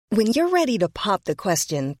When you're ready to pop the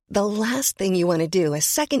question, the last thing you want to do is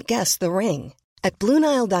second-guess the ring. At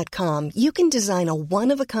BlueNile.com, you can design a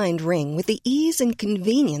one-of-a-kind ring with the ease and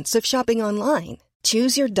convenience of shopping online.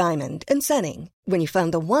 Choose your diamond and setting. When you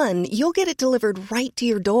find the one, you'll get it delivered right to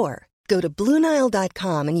your door. Go to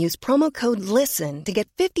BlueNile.com and use promo code LISTEN to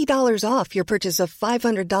get $50 off your purchase of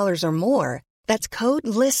 $500 or more. That's code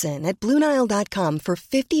LISTEN at BlueNile.com for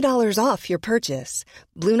 $50 off your purchase.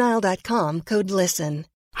 BlueNile.com, code LISTEN.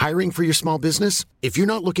 Hiring for your small business? If you're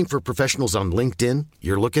not looking for professionals on LinkedIn,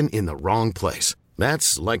 you're looking in the wrong place.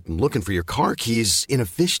 That's like looking for your car keys in a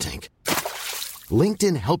fish tank.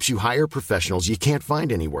 LinkedIn helps you hire professionals you can't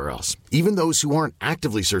find anywhere else, even those who aren't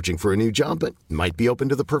actively searching for a new job but might be open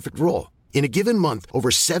to the perfect role. In a given month, over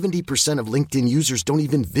 70% of LinkedIn users don't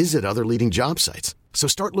even visit other leading job sites. So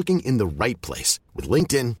start looking in the right place. With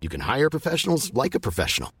LinkedIn, you can hire professionals like a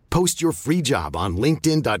professional. Post your free job on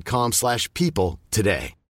linkedin.com/people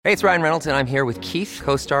today. Hey, it's Ryan Reynolds, and I'm here with Keith,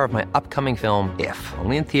 co-star of my upcoming film, If,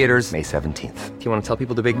 only in theaters May 17th. Do you want to tell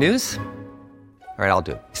people the big news? All right, I'll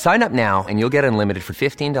do it. Sign up now and you'll get unlimited for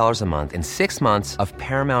 $15 a month and 6 months of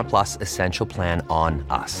Paramount Plus Essential Plan on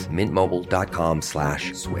us.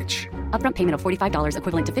 MintMobile.com/switch. Upfront payment of $45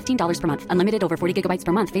 equivalent to $15 per month. Unlimited over 40 gigabytes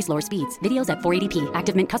per month. Face lower speeds. Videos at 480p.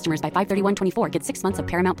 Active Mint customers by 531.24 get 6 months of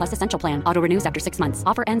Paramount Plus Essential Plan. Auto renews after 6 months.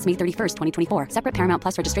 Offer ends May 31st, 2024. Separate Paramount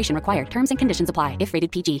Plus registration required. Terms and conditions apply if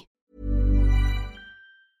rated PG.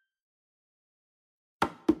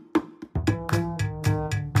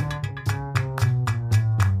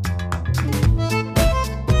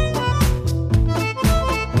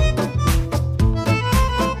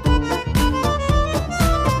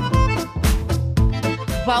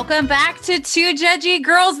 Welcome back to Two Judgy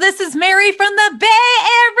Girls. This is Mary from the Bay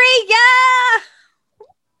Area.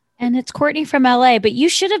 And it's Courtney from LA, but you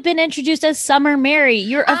should have been introduced as Summer Mary.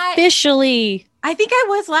 You're officially. I think I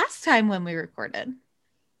was last time when we recorded.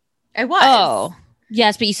 I was. Oh,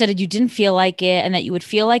 yes, but you said you didn't feel like it and that you would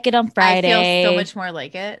feel like it on Friday. I feel so much more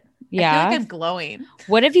like it. Yeah. I feel like I'm glowing.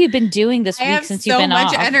 What have you been doing this week since you've been off? I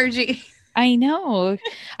have so much energy. I know.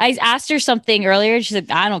 I asked her something earlier. And she said,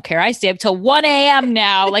 I don't care. I stay up till 1 a.m.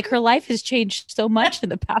 now. Like her life has changed so much in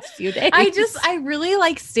the past few days. I really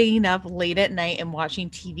like staying up late at night and watching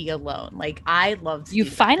TV alone. Like I love TV. You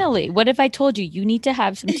finally, what if I told you you need to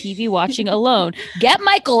have some TV watching alone? Get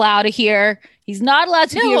Michael out of here. He's not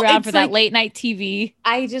allowed to be around for that late night TV.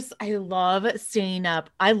 I love staying up.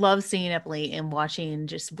 I love staying up late and watching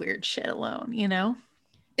just weird shit alone, you know?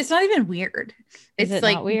 It's not even weird. It's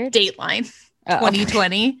like weird? Dateline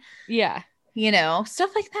 2020. Yeah. You know, stuff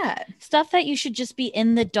like that. Stuff that you should just be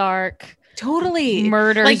in the dark. Totally.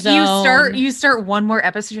 Murder like zone. You start one more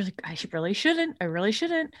episode. You're like, I really shouldn't.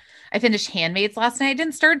 I finished Handmaids last night. I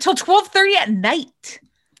didn't start until 12:30 at night.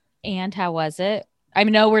 And how was it? I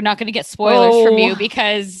know we're not going to get spoilers from you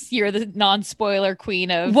because you're the non-spoiler queen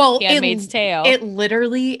of Handmaid's Tale.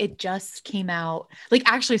 It just came out. Like,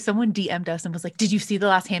 actually, someone DM'd us and was like, did you see the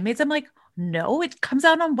last Handmaids? I'm like, no, it comes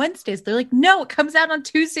out on Wednesdays. They're like, no, it comes out on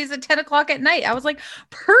Tuesdays at 10 o'clock at night. I was like,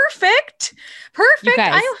 perfect. You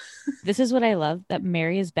guys, this is what I love, that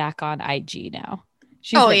Mary is back on IG now.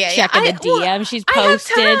 She's checking the DM. She's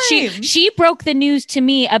posted. She broke the news to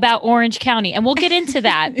me about Orange County, and we'll get into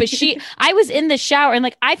that. But I was in the shower, and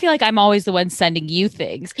like I feel like I'm always the one sending you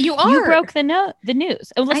things. You are. You broke the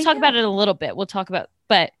news. And let's talk about it a little bit. We'll talk about.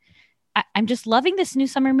 But I'm just loving this new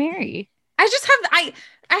Summer Mary. I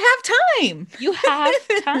have time. You have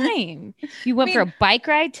time. You went for a bike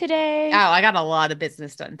ride today. Oh, I got a lot of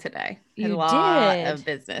business done today. You lot of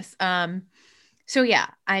business. So yeah,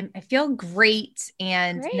 I feel great,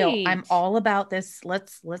 and no, I'm all about this.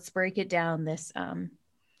 Let's break it down. Well,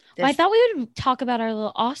 I thought we would talk about our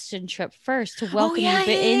little Austin trip first to welcome you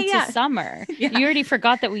into summer. Yeah. You already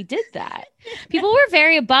forgot that we did that. People were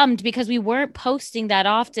very bummed because we weren't posting that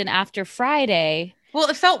often after Friday. Well,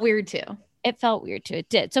 it felt weird too. It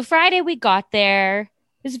did. So Friday we got there.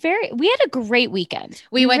 We had a great weekend.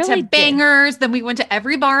 We went to Bangers, then we went to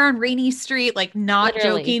every bar on Rainy Street. Like, not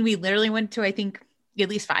joking. We literally went to, I think, at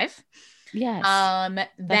least 5. Yes.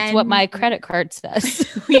 That's what my credit card says.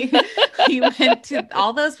 we went to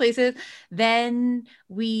all those places. Then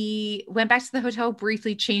we went back to the hotel,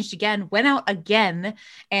 briefly changed again, went out again.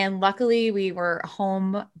 And luckily we were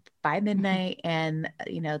home by midnight, and,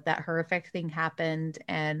 that horrific thing happened,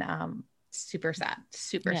 and super sad.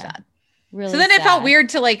 Really. So then it felt weird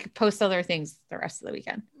to like post other things the rest of the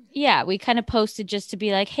weekend. Yeah, we kind of posted just to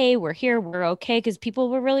be like, hey, we're here, we're okay, because people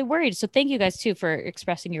were really worried. So thank you guys too for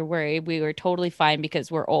expressing your worry. We were totally fine because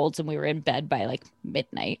we're olds and we were in bed by like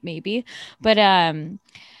midnight maybe. But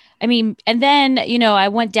I mean, and then, I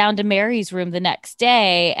went down to Mary's room the next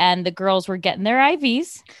day and the girls were getting their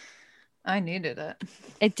IVs. I needed it.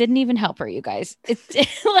 It didn't even help her, you guys.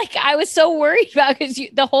 It's like, I was so worried about because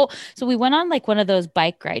so we went on like one of those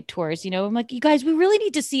bike ride tours, I'm like, you guys, we really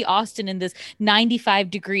need to see Austin in this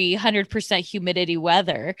 95-degree, 100% humidity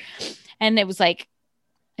weather. And it was like,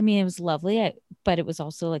 I mean, it was lovely, but it was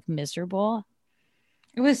also like miserable.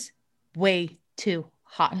 It was way too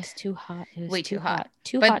hot. It was too hot. It was way too hot.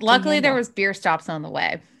 But luckily there was beer stops on the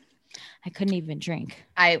way. I couldn't even drink.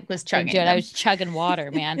 I was chugging. Dude, I was chugging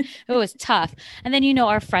water, man. It was tough. And then,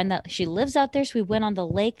 our friend that she lives out there. So we went on the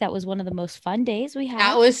lake. That was one of the most fun days we had.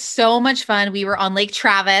 That was so much fun. We were on Lake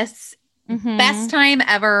Travis. Mm-hmm. Best time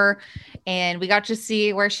ever. And we got to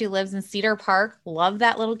see where she lives in Cedar Park. Love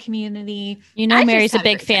that little community. Mary's a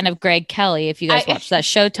big fan of Greg Kelly, if you guys watched that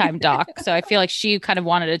Showtime doc. So I feel like she kind of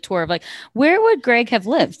wanted a tour of like, where would Greg have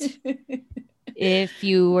lived if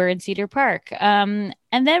you were in Cedar Park?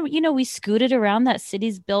 And then, we scooted around. That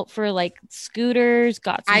city's built for like scooters,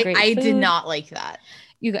 got some great food. I did not like that.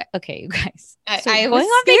 You guys. So I going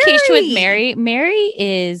on vacation with Mary. Mary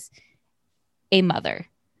is a mother.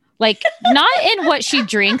 Like, not in what she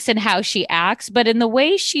drinks and how she acts, but in the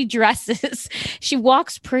way she dresses. She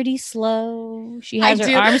walks pretty slow. She has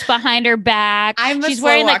her arms behind her back. She's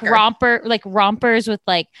wearing walker. like rompers with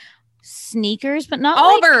like sneakers, but not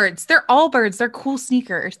Allbirds. They're Allbirds. They're cool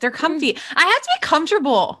sneakers. They're comfy. I have to be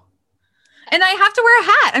comfortable. And I have to wear a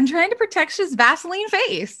hat. I'm trying to protect his Vaseline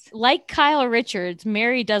face. Like Kyle Richards,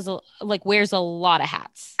 Mary wears a lot of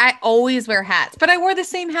hats. I always wear hats, but I wore the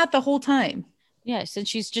same hat the whole time. Yes, and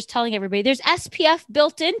she's just telling everybody there's SPF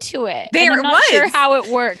built into it. I'm not sure how it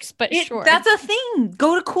works, but sure. That's a thing.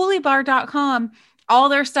 Go to cooleybar.com. All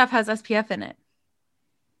their stuff has SPF in it.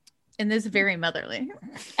 And this is very motherly.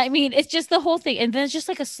 I mean, it's just the whole thing. And then it's just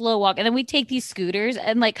like a slow walk. And then we take these scooters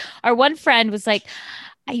and like our one friend was like,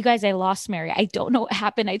 you guys, I lost Mary. I don't know what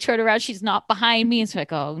happened. I turned around. She's not behind me. And so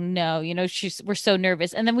like, oh no, we're so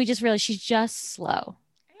nervous. And then we just realized she's just slow.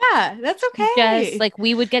 Yeah, that's okay. Just like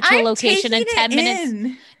we would get to a location in 10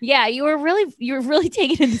 minutes. Yeah, you were really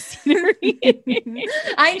taking in the scenery.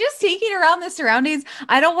 I'm just taking around the surroundings.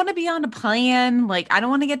 I don't want to be on a plan. Like, I don't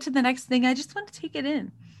want to get to the next thing. I just want to take it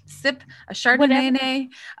in. Sip a Chardonnay,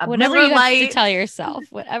 whatever you have to tell yourself,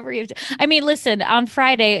 whatever you have to. I mean, listen, on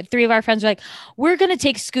Friday, 3 of our friends were like, we're going to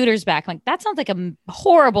take scooters back. I'm like, that sounds like a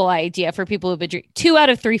horrible idea for people who've been drinking. 2 out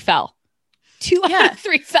of 3 fell. 2 out of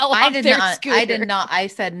 3 fell off their scooter. I did not. I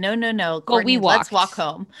said, no. Courtney, let's walk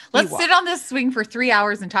home. Let's sit on this swing for 3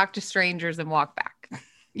 hours and talk to strangers and walk back.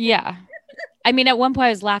 Yeah. I mean, at one point I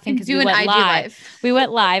was laughing because we went live. We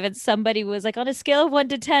went live and somebody was like, on a scale of 1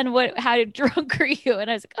 to 10, how drunk are you?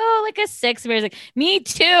 And I was like, oh, like a 6. And Mary's like, me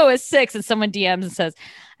too, a 6. And someone DMs and says,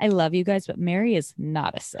 I love you guys, but Mary is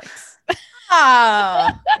not a 6. Oh.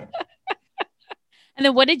 And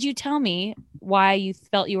then what did you tell me why you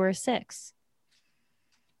felt you were a 6?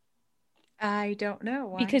 I don't know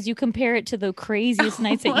why. Because you compare it to the craziest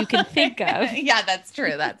nights that you can think of. Yeah, that's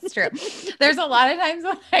true. That's true. There's a lot of times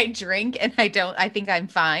when I drink and I think I'm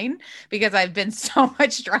fine because I've been so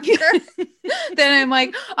much drunker. Then I'm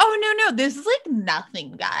like, oh, no, this is like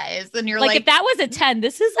nothing, guys. And you're like, if that was a 10,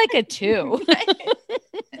 this is like a 2.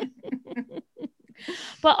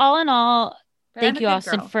 But all in all, thank you,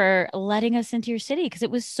 Austin, for letting us into your city because it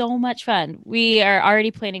was so much fun. We are already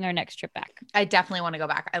planning our next trip back. I definitely want to go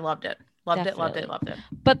back. I loved it. Loved it.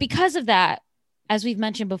 But because of that, as we've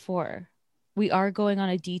mentioned before, we are going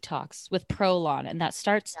on a detox with Prolon, and that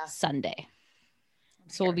starts Sunday.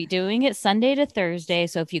 So we'll be doing it Sunday to Thursday.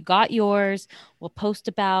 So if you got yours, we'll post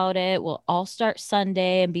about it. We'll all start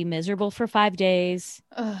Sunday and be miserable for 5 days.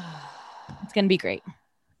 It's going to be great.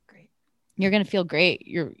 You're going to feel great.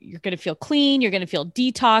 You're going to feel clean. You're going to feel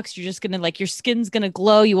detoxed. You're just going to your skin's going to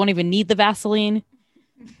glow. You won't even need the Vaseline.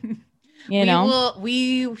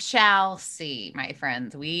 We shall see, my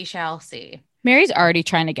friends. We shall see. Mary's already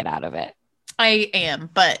trying to get out of it. I am,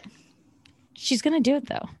 but she's going to do it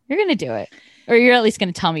though. You're going to do it. Or you're at least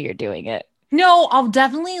going to tell me you're doing it. No, I'll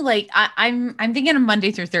definitely I'm thinking of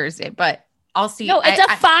Monday through Thursday, but I'll see. No, it's a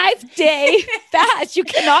 5-day fast. You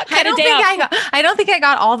cannot cut a day off. I don't think I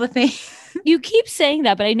got all the things. You keep saying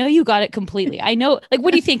that, but I know you got it completely. I know. Like,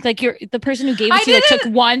 what do you think? Like, you're the person who gave it to you took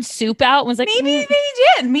one soup out and was like, maybe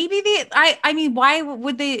they did. Maybe I mean, why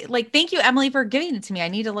would they thank you, Emily, for giving it to me. I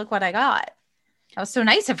need to look what I got. That was so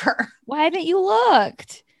nice of her. Why haven't you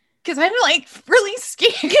looked? Because I'm really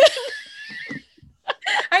scared.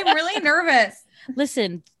 I'm really nervous.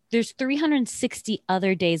 Listen, there's 360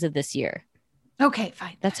 other days of this year. Okay,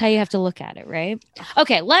 fine. That's how you have to look at it, right?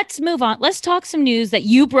 Okay, let's move on. Let's talk some news that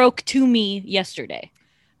you broke to me yesterday.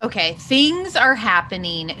 Okay, things are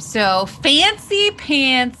happening. So Fancy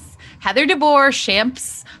Pants, Heather DeBoer,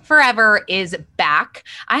 Champs Forever is back.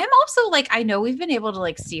 I am also like, I know we've been able to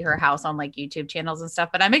like see her house on like YouTube channels and stuff,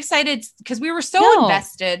 but I'm excited because we were so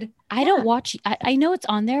invested. I don't watch. I know it's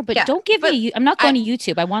on there, but don't give me. I'm not going to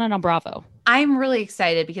YouTube. I want it on Bravo. I'm really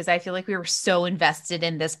excited because I feel like we were so invested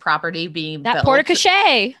in this property being that built.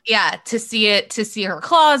 porte-cochere. Yeah, to see her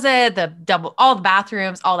closet, all the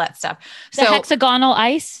bathrooms, all that stuff. The hexagonal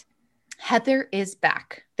ice. Heather is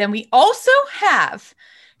back. Then we also have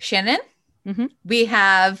Shannon. Mm-hmm. We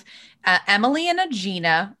have Emily and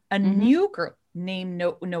Gina, a new girl named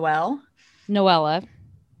Noella,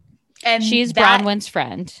 and she's Bronwyn's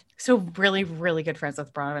friend. So really, really good friends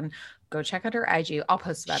with Bronwyn. Go check out her IG. I'll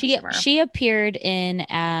post about it tomorrow. She appeared in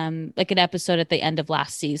like an episode at the end of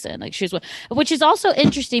last season. Like she was, which is also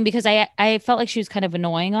interesting because I felt like she was kind of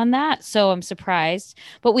annoying on that. So I'm surprised.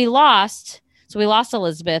 But we lost. So we lost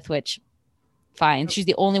Elizabeth, which fine. She's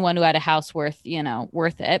the only one who had a house worth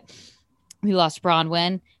it. We lost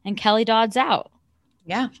Bronwyn and Kelly Dodd's out.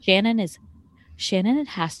 Yeah. Shannon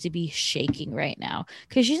has to be shaking right now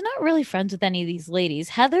because she's not really friends with any of these ladies.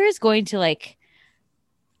 Heather is going to like.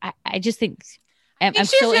 I just think I'm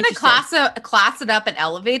she's going to class it up and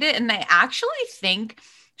elevate it. And I actually think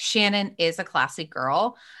Shannon is a classy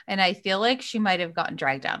girl. And I feel like she might have gotten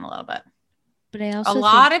dragged down a little bit. But I also a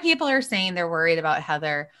lot of people are saying they're worried about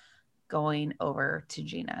Heather going over to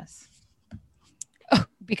Gina's. Oh,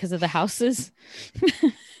 because of the houses.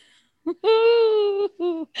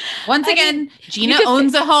 Once again, Gina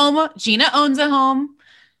owns a home.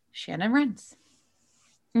 Shannon rents.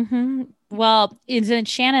 Mm-hmm. Well, then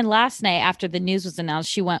Shannon last night after the news was announced,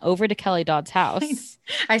 she went over to Kelly Dodd's house.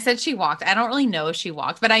 I said she walked. I don't really know if she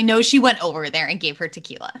walked, but I know she went over there and gave her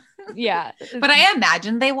tequila. Yeah. But I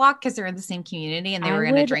imagine they walked because they're in the same community and they were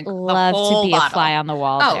going to drink the whole bottle. I would love to be a fly on the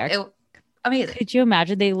wall there. Amazing. Could you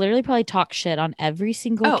imagine? They literally probably talk shit on every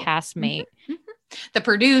single castmate. Mm-hmm. The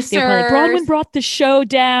producer. Bronwyn brought the show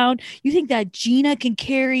down. You think that Gina can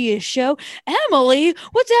carry a show? Emily,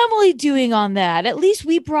 what's Emily doing on that? At least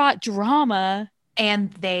we brought drama.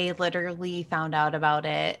 And they literally found out about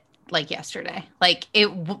it like yesterday.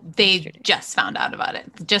 They just found out about it,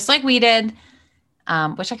 just like we did,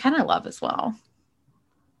 which I kind of love as well.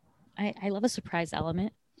 I love a surprise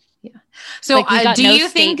element. Yeah. So do you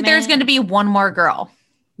think there's going to be one more girl?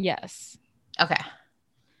 Yes. Okay.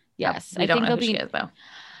 Yes, I don't know who she is though.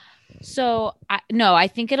 So I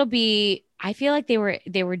think it'll be. I feel like they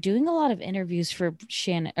were doing a lot of interviews for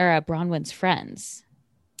Shannon or Bronwyn's friends,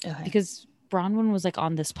 because Bronwyn was like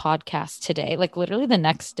on this podcast today, like literally the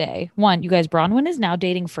next day. You guys, Bronwyn is now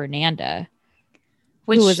dating Fernanda,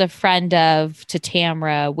 who was a friend of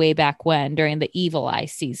Tamra way back when during the Evil Eye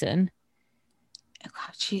season.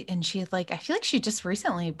 She like I feel like she just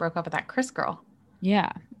recently broke up with that Chris girl.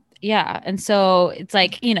 Yeah. Yeah. And so it's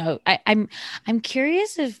like, I'm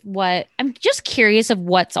curious of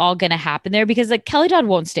what's all going to happen there because like Kelly Dodd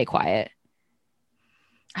won't stay quiet.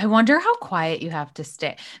 I wonder how quiet you have to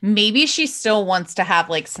stay. Maybe she still wants to have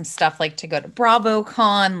like some stuff like to go to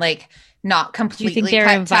BravoCon, like not completely. Do you think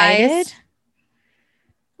they're invited? Ties.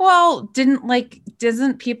 Well, didn't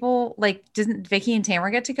Vicky and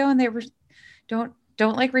Tamara get to go and they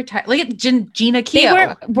don't like retire. Look at Gina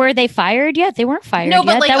Keogh. Were they fired yet? They weren't fired yet.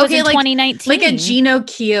 But that was in 2019. Like a Gina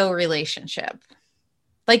Keogh relationship.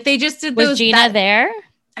 Like they just did those. Was Gina there?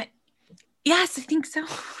 Yes, I think so.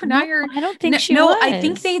 I don't think she was. I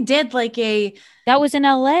think they did like a. That was in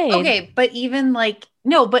LA. Okay, but even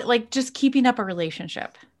just keeping up a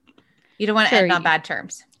relationship. You don't want to end on bad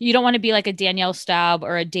terms. You don't want to be like a Danielle Staub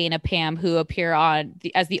or a Dana Pam who appear on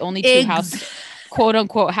as the only two quote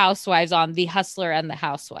unquote housewives on The Hustler and The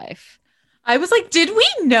Housewife. I was like, did we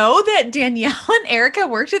know that Danielle and Erica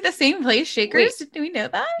worked at the same place, Shakers? Did we know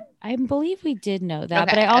that? I believe we did know that,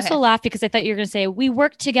 but I also laughed because I thought you were going to say we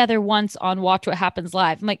worked together once on Watch What Happens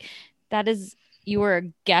Live. I'm like, you were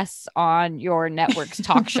guests on your network's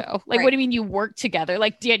talk show. Like, What do you mean you work together?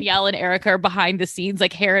 Like Danielle and Erica are behind the scenes,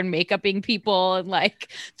 like hair and makeuping people and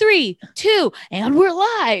like 3, 2, and we're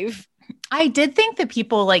live. I did think the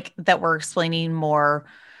people like that were explaining more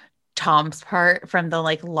Tom's part from the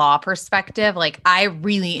like law perspective. Like I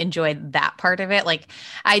really enjoyed that part of it. Like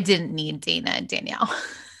I didn't need Dana and Danielle.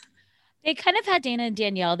 They kind of had Dana and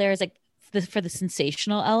Danielle there as like for the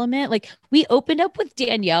sensational element. Like we opened up with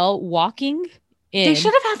Danielle walking in. They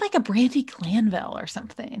should have had like a Brandi Glanville or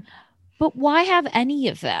something. But why have any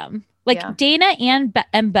of them? Like Dana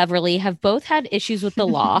and Beverly have both had issues with the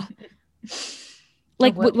law.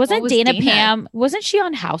 Like, wasn't Dana Pam, wasn't she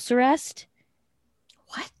on house arrest?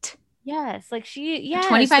 What? Yes. Like she, yeah.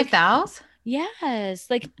 25,000? Yes.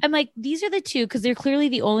 Like, I'm like, these are the two, because they're clearly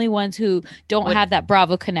the only ones who don't have that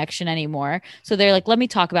Bravo connection anymore. So they're like, let me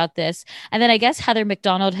talk about this. And then I guess Heather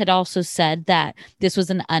McDonald had also said that this was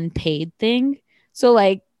an unpaid thing. So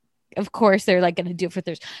like, of course, they're like going to do it for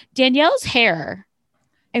Thursday. Danielle's hair.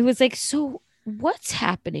 It was like, so what's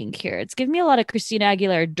happening here? It's giving me a lot of Christina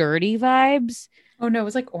Aguilera dirty vibes. Oh no, it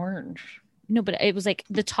was like orange. No, but it was like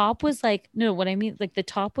the top was like, no, what I mean, like the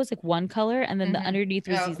top was like one color and then the underneath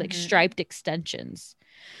was these like striped extensions.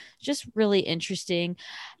 Just really interesting.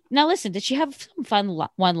 Now, listen, did she have some fun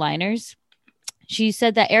one-liners? She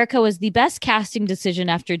said that Erika was the best casting decision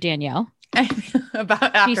after Danielle.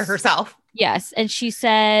 after herself. Yes. And she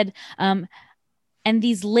said, and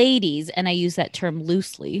these ladies, and I use that term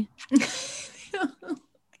loosely.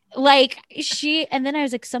 Like and then I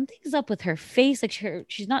was like, something's up with her face. Like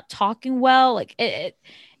she's not talking well. Like it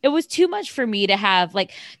was too much for me to have.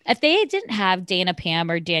 Like if they didn't have Dana,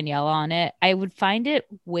 Pam, or Danielle on it, I would find it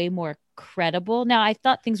way more credible. Now I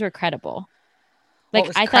thought things were credible. Like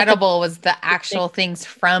what was credible was the actual things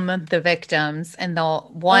from the victims, and the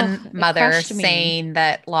one mother saying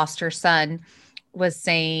that lost her son was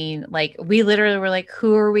saying like, we literally were like,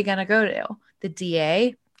 who are we gonna go to? The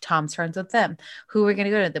DA? Tom's friends with them. Who are we going to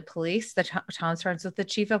go to? The police? Tom's friends with the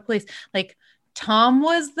chief of police. Like Tom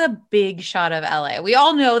was the big shot of LA. We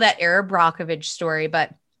all know that Erin Brockovich story,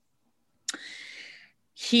 but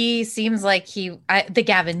he seems like the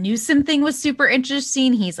Gavin Newsom thing was super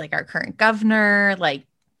interesting. He's like our current governor. Like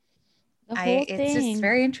it's just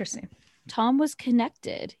very interesting. Tom was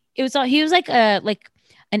connected. He was like a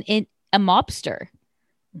mobster.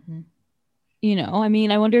 Mm-hmm. You know, I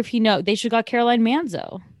mean, I wonder if they should have got Caroline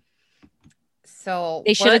Manzo. So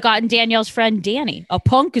they should have gotten Danielle's friend, Danny. A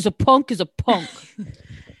punk is a punk is a punk.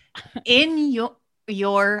 In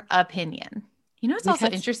your opinion, you know, it's also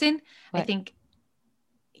interesting. What? I think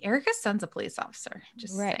Erika's son's a police officer.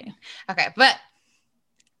 Just saying. Okay. But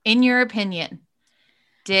in your opinion,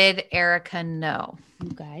 did Erika know? You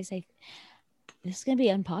guys, this is going to be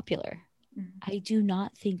unpopular. Mm-hmm. I do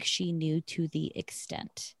not think she knew to the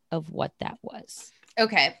extent of what that was.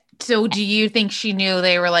 Okay. So do you think she knew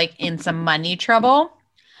they were like in some money trouble?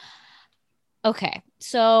 Okay.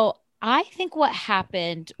 So I think what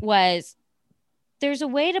happened was there's a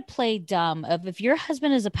way to play dumb of if your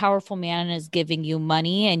husband is a powerful man and is giving you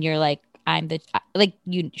money and you're like,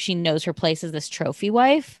 she knows her place as this trophy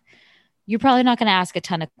wife. You're probably not going to ask a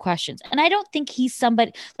ton of questions. And I don't think he's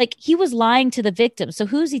somebody like he was lying to the victim. So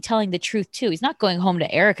who's he telling the truth to? He's not going home to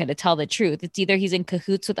Erika to tell the truth. It's either he's in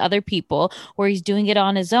cahoots with other people or he's doing it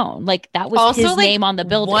on his own. Like that was also, his name on the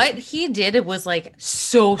building. What he did, it was like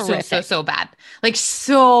so bad. Like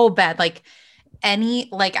so bad. Like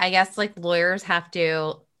I guess like lawyers have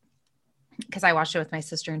to, because I watched it with my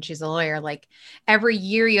sister and she's a lawyer, like every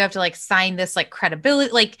year you have to like sign this like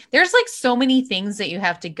credibility, like there's like so many things that you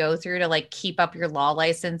have to go through to like keep up your law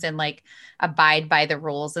license and like abide by the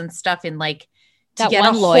rules and stuff. And like to get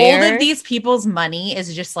a hold of these people's money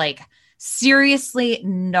is just like seriously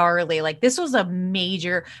gnarly. Like this was a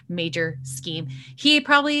major scheme. He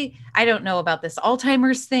probably, I don't know about this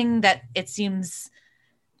Alzheimer's thing that it seems,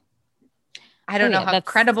 I don't know how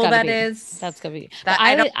credible that is. That's gonna be.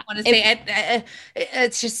 I don't want to say it.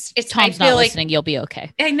 It's just. Tom's not listening. You'll be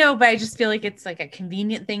okay. I know, but I just feel like it's like a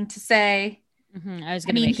convenient thing to say. Mm-hmm. I was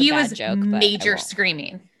gonna make a bad joke, but major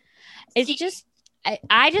screaming. It's just.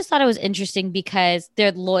 I just thought it was interesting because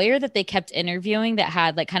their lawyer that they kept interviewing that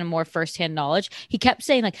had like kind of more firsthand knowledge, he kept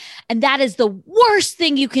saying like, and that is the worst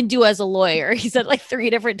thing you can do as a lawyer. He said like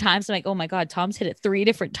 3 different times. I'm like, oh my God, Tom's hit it 3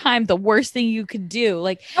 different times. The worst thing you could do.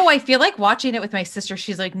 Like, oh, I feel like watching it with my sister.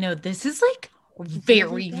 She's like, no, this is like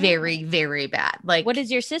very, very, very bad. Like, what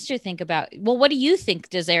does your sister think about? Well, what do you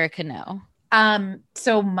think? Does Erika know?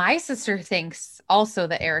 So my sister thinks also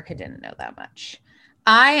that Erika didn't know that much.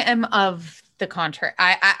 I am of the contrary.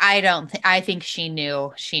 I don't think. I think she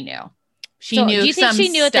knew. She knew. She knew. Do you think she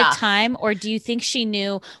knew stuff. at the time, or do you think she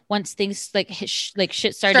knew once things like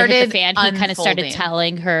shit started to hit the fan? He kind of started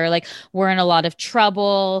telling her like, we're in a lot of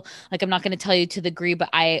trouble. Like, I'm not going to tell you to the degree, but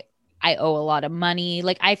I owe a lot of money.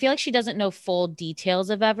 Like, I feel like she doesn't know full details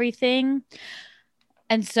of everything.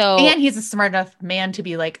 And he's a smart enough man to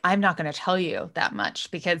be like, I'm not going to tell you that much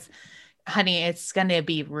because, honey, it's going to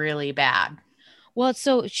be really bad. Well,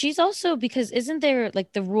 so she's also, because isn't there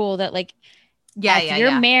like the rule that like, if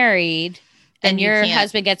you're married and your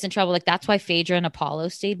husband gets in trouble, like that's why Phaedra and Apollo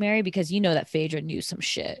stayed married, because you know that Phaedra knew some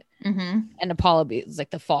shit. Mm-hmm. And Apollo was like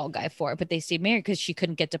the fall guy for it, but they stayed married because she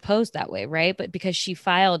couldn't get deposed that way, right? But because she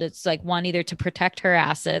filed, it's like one, either to protect her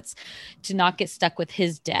assets, to not get stuck with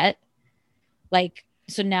his debt. Like,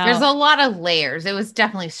 So now there's a lot of layers. It was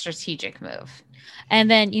definitely a strategic move. And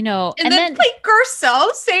then, you know, and then like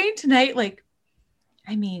Garcelle saying tonight, like,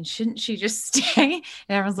 I mean, shouldn't she just stay? And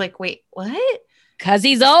everyone's like, wait, what? Because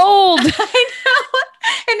he's old. I know.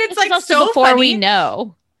 And it's like so before funny. We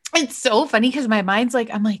know. It's so funny because my mind's like,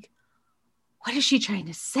 I'm like, what is she trying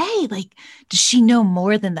to say? Like, does she know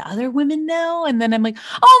more than the other women know? And then I'm like,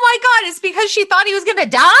 oh my God, it's because she thought he was going to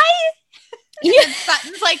die? Yeah.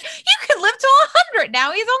 Sutton's like, you can live to 100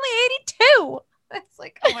 now. He's only 82. It's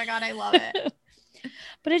like, oh my God, I love it.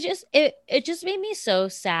 But it just made me so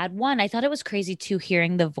sad. One, I thought it was crazy too,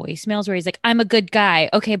 hearing the voicemails where he's like, I'm a good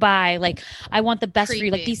guy. Okay, bye. Like, I want the best for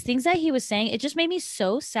you. Like these things that he was saying, it just made me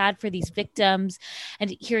so sad for these victims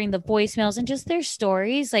and hearing the voicemails and just their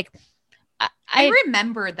stories. Like, I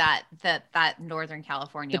remember that Northern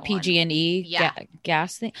California the PG&E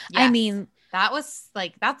gas thing. Yes. I mean, that was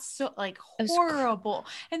like, that's so like horrible.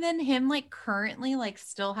 And then him like currently like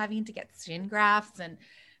still having to get skin grafts and.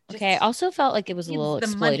 Okay, I also felt like it was a little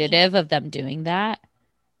exploitative of them doing that.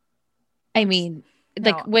 I mean,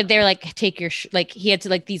 like when they're like, take your like he had to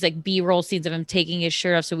like these like B-roll scenes of him taking his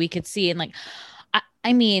shirt off so we could see, and like,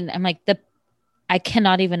 I mean, I'm like I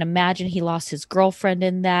cannot even imagine he lost his girlfriend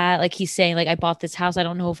in that. Like he's saying like, I bought this house, I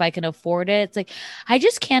don't know if I can afford it. It's like I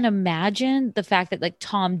just can't imagine the fact that like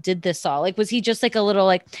Tom did this all. Like was he just like a little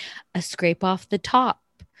like a scrape off the top?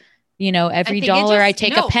 You know, every dollar I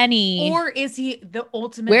take a penny. Or is he the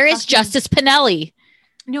ultimate? Where is Justice Pinelli?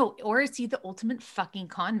 No, or is he the ultimate fucking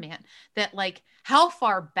con man? That like, how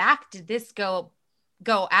far back did this go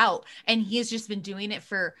out? And he's just been doing it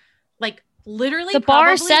for like literally. The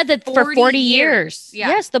bar said that for 40 years. Yeah.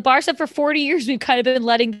 Yes, the bar said for 40 years we've kind of been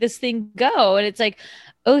letting this thing go, and it's like,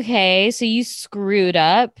 okay, so you screwed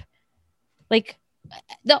up. Like,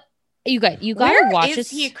 you got to watch this. Where is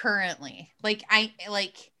he currently? Like,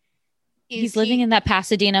 he's living in that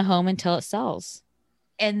Pasadena home until it sells.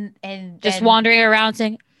 And just wandering around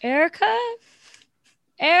saying, Erica,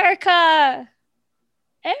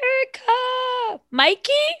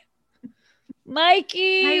 Mikey.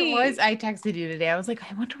 I texted you today. I was like,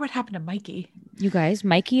 I wonder what happened to Mikey. You guys,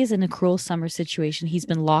 Mikey is in a cruel summer situation. He's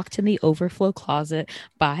been locked in the overflow closet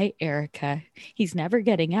by Erica. He's never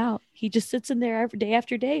getting out. He just sits in there every day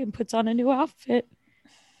after day and puts on a new outfit.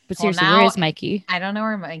 But seriously, where is Mikey? I don't know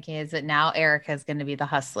where Mikey is, but now Erica's going to be the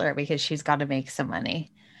hustler because she's got to make some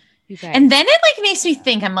money. And then it like makes me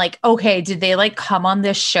think, I'm like, okay, did they like come on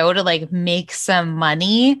this show to like make some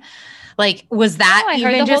money? Like, was that I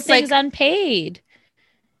even heard the just whole thing's unpaid?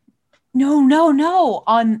 No.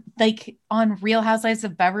 On Real Housewives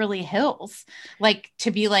of Beverly Hills, like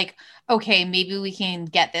to be like, okay, maybe we can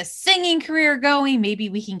get this singing career going. Maybe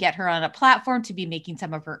we can get her on a platform to be making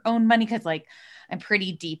some of her own money. Cause like, I'm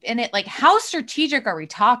pretty deep in it. Like, how strategic are we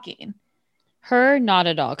talking? Her, not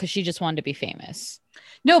at all, because she just wanted to be famous.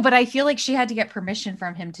 No, but I feel like she had to get permission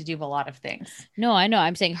from him to do a lot of things. No, I know.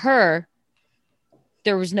 I'm saying her,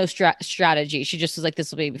 there was no strategy. She just was like,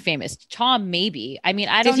 this will be famous. Tom, maybe. I mean,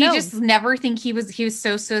 I don't know. Did he just never think he was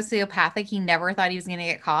so sociopathic? He never thought he was going to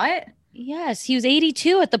get caught? Yes. He was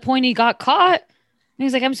 82 at the point he got caught. And he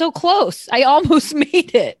was like, I'm so close. I almost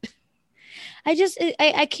made it.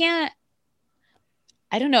 I can't.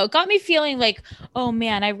 I don't know. It got me feeling like, oh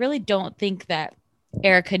man, I really don't think that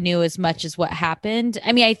Erica knew as much as what happened.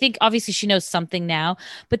 I mean, I think obviously she knows something now,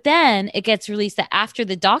 but then it gets released that after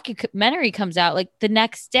the documentary comes out, like the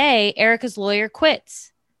next day, Erica's lawyer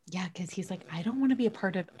quits. Yeah, because he's like, I don't want to be a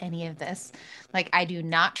part of any of this. Like, I do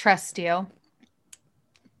not trust you.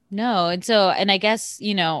 No. And I guess,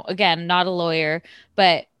 you know, again, not a lawyer,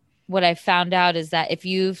 but what I found out is that if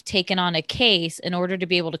you've taken on a case, in order to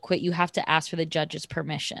be able to quit, you have to ask for the judge's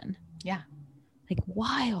permission. Yeah. Like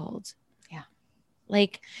wild. Yeah.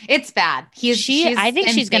 Like it's bad. I think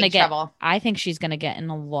she's going to get trouble. I think she's going to get in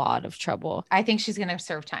a lot of trouble. I think she's going to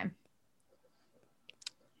serve time.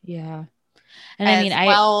 Yeah. And I mean,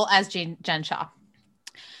 well as Jen Shah.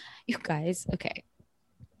 You guys. Okay.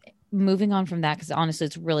 Moving on from that, because honestly,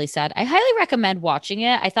 it's really sad. I highly recommend watching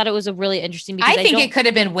it. I thought it was a really interesting. Because I think it could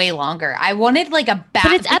have been way longer. I wanted like a back.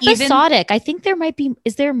 But it's episodic. I think there might be.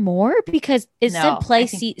 Is there more? Because it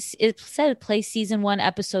said play season 1,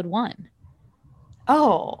 episode 1.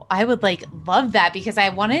 Oh, I would like love that because I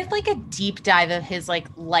wanted like a deep dive of his like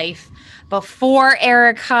life before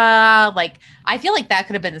Erica. Like I feel like that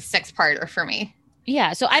could have been the 6-parter for me.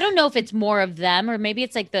 Yeah. So I don't know if it's more of them or maybe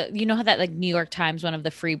it's like you know how that like New York Times, one of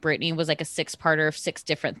the Free Britney was like a 6-parter of 6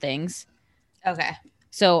 different things. Okay.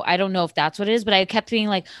 So I don't know if that's what it is, but I kept being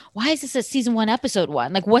like, why is this a season 1, episode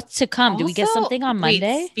 1? Like what's to come? Do we get something on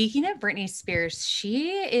Monday? Speaking of Britney Spears,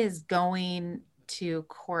 she is going to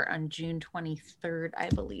court on June 23rd, I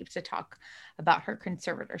believe, to talk about her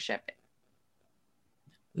conservatorship.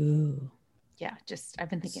 Ooh. Yeah, I've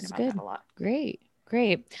been thinking about that a lot. Great.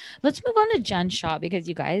 Let's move on to Jen Shah, because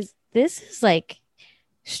you guys, this is like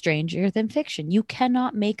stranger than fiction. You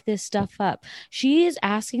cannot make this stuff up. She is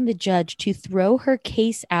asking the judge to throw her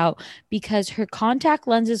case out because her contact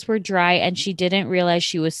lenses were dry and she didn't realize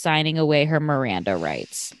she was signing away her Miranda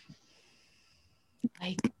rights.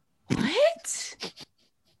 Like,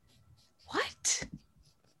 what?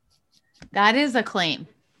 That is a claim.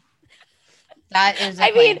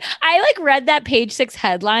 I mean, I read that Page 6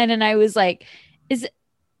 headline and I was like, is it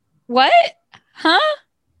what? Huh?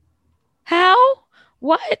 How?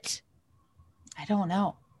 What? I don't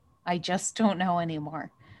know. I just don't know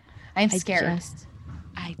anymore. I'm scared.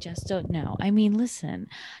 I just don't know. I mean, listen.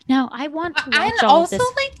 Now I want to watch and all also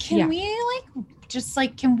this. Can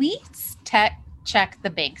we check the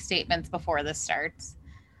bank statements before this starts?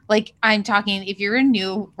 Like, I'm talking, if you're a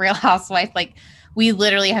new Real Housewife, we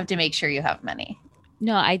literally have to make sure you have money.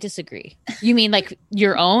 No, I disagree. You mean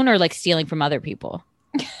your own, or stealing from other people?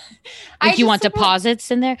 You want deposits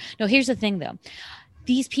in there? No, here's the thing though.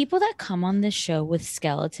 These people that come on this show with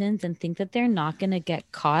skeletons and think that they're not going to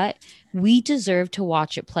get caught, we deserve to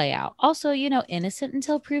watch it play out. Also, innocent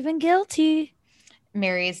until proven guilty.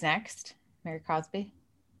 Mary is next. Mary Cosby,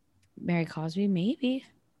 maybe.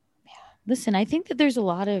 Yeah. Listen, I think that there's a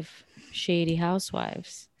lot of shady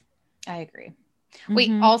housewives. I agree. Mm-hmm.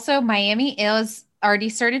 Wait, also Miami is already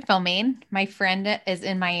started filming. My friend is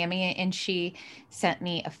in Miami and she sent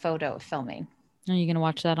me a photo of filming. Are you going to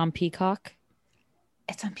watch that on Peacock?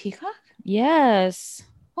 It's on Peacock? Yes.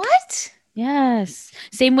 What? Yes.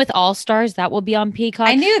 Same with All Stars. That will be on Peacock.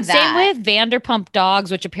 I knew that. Same with Vanderpump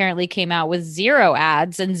Dogs, which apparently came out with 0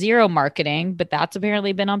 ads and 0 marketing, but that's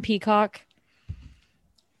apparently been on Peacock.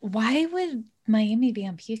 Why would Miami be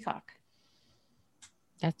on Peacock?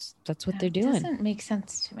 That's what they're doing. Doesn't make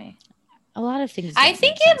sense to me. A lot of things. I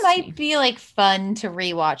think it might be fun to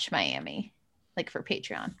rewatch Miami, for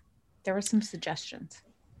Patreon. There were some suggestions.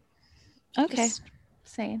 Okay. Just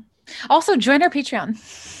saying. Also, join our Patreon.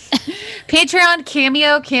 Patreon,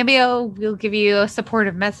 Cameo. We'll give you a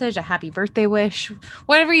supportive message, a happy birthday wish,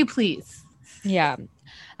 whatever you please. Yeah.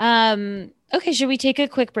 Okay. Should we take a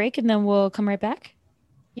quick break and then we'll come right back?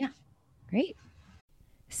 Yeah. Great.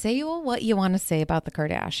 Say what you want to say about the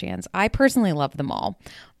Kardashians. I personally love them all,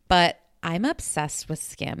 but I'm obsessed with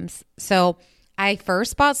Skims. So I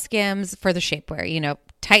first bought Skims for the shapewear,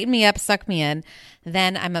 tighten me up, suck me in.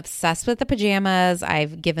 Then I'm obsessed with the pajamas.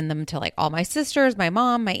 I've given them to all my sisters, my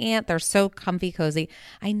mom, my aunt. They're so comfy, cozy.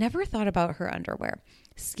 I never thought about her underwear.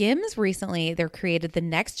 Skims recently, they're created the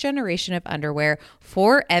next generation of underwear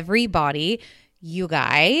for every body. You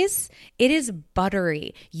guys, it is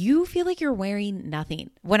buttery. You feel like you're wearing nothing.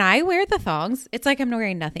 When I wear the thongs, it's like I'm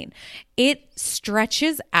wearing nothing. It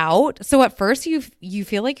stretches out. So at first you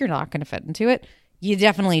feel like you're not going to fit into it. You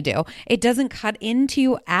definitely do. It doesn't cut into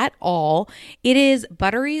you at all. It is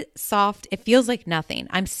buttery soft. It feels like nothing.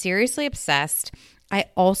 I'm seriously obsessed. I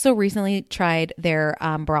also recently tried their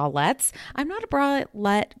bralettes. I'm not a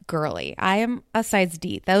bralette girly. I am a size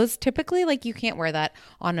D. Those typically, you can't wear that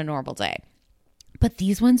on a normal day. But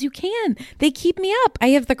these ones you can. They keep me up. I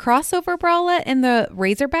have the crossover bralette and the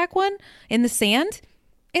Razorback one in the sand.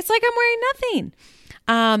 It's like I'm wearing nothing.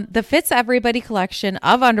 The Fits Everybody collection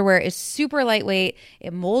of underwear is super lightweight.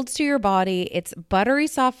 It molds to your body. It's buttery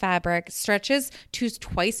soft fabric, stretches to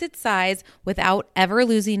twice its size without ever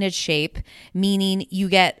losing its shape, meaning you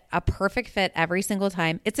get a perfect fit every single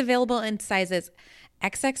time. It's available in sizes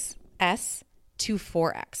XXS to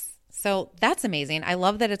 4X. So that's amazing. I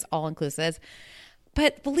love that it's all inclusive.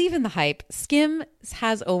 But believe in the hype. Skims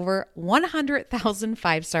has over 100,000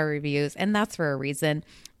 5-star reviews, and that's for a reason.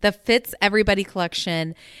 The Fits Everybody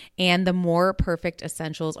collection and the More Perfect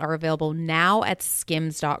Essentials are available now at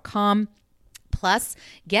skims.com. Plus,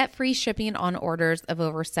 get free shipping on orders of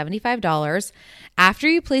over $75. After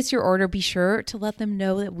you place your order, be sure to let them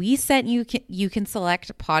know that we sent you. You can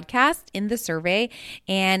select podcast in the survey,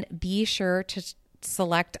 and be sure to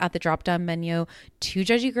select at the drop-down menu 2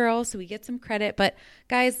 Judgy Girls so we get some credit. But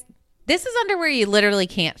guys, this is underwear you literally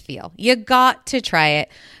can't feel. You got to try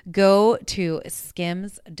it. Go to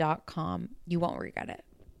skims.com. You won't regret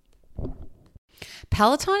it.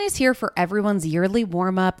 Peloton is here for everyone's yearly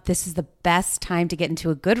warm-up. This is the best time to get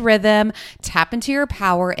into a good rhythm, tap into your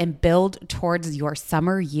power, and build towards your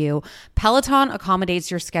summer you. Peloton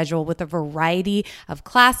accommodates your schedule with a variety of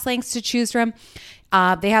class lengths to choose from.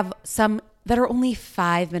 They have some that are only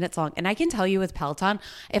 5 minutes long. And I can tell you with Peloton,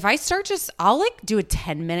 if I start I'll like do a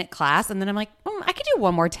 10-minute class and then I'm like, I could do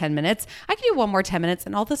one more 10 minutes. I could do one more 10 minutes.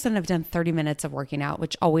 And all of a sudden I've done 30 minutes of working out,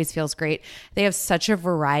 which always feels great. They have such a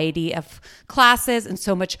variety of classes and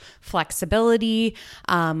so much flexibility.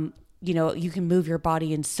 You can move your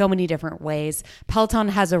body in so many different ways. Peloton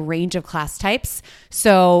has a range of class types.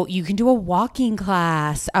 So you can do a walking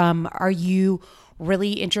class. Are you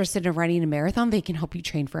really interested in running a marathon? They can help you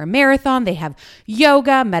train for a marathon. They have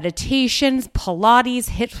yoga, meditations, Pilates,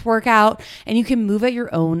 HIIT workout, and you can move at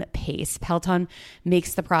your own pace. Peloton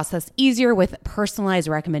makes the process easier with personalized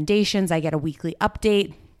recommendations. I get a weekly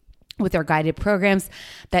update with their guided programs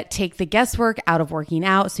that take the guesswork out of working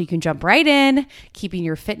out so you can jump right in, keeping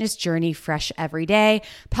your fitness journey fresh every day.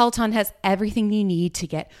 Peloton has everything you need to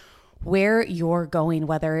get where you're going,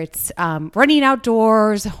 whether it's running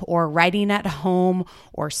outdoors or riding at home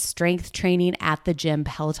or strength training at the gym.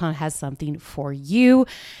 Peloton has something for you.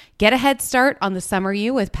 Get a head start on the summer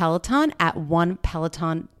you with Peloton at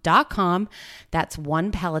onepeloton.com. That's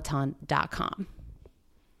onepeloton.com.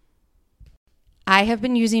 I have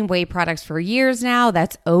been using OUAI products for years now.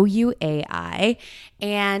 That's OUAI.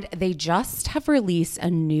 And they just have released a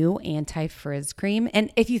new anti-frizz cream.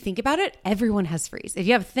 And if you think about it, everyone has frizz. If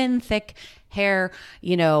you have thin, thick hair,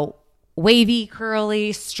 wavy,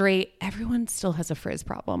 curly, straight, everyone still has a frizz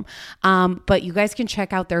problem. But you guys can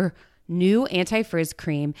check out their new anti-frizz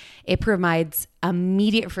cream. It provides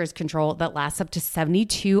immediate frizz control that lasts up to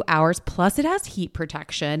 72 hours. Plus it has heat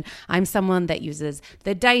protection. I'm someone that uses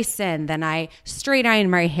the Dyson, then I straight iron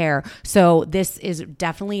my hair. So this is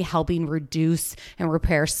definitely helping reduce and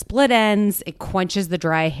repair split ends. It quenches the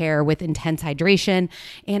dry hair with intense hydration.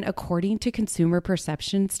 And according to consumer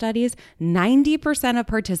perception studies, 90% of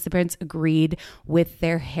participants agreed with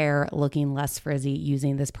their hair looking less frizzy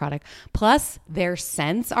using this product. Plus their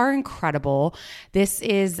scents are incredible. This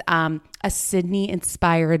is a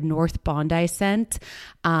Sydney-inspired North Bondi scent.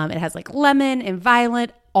 It has like lemon and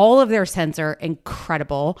violet. All of their scents are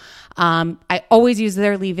incredible. I always use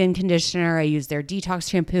their leave-in conditioner. I use their detox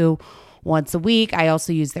shampoo once a week. I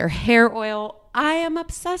also use their hair oil. I am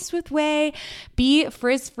obsessed with OUAI. Be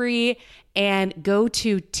frizz-free and go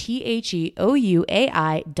to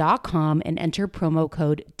THEOUAI.com and enter promo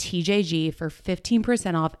code TJG for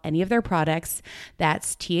 15% off any of their products.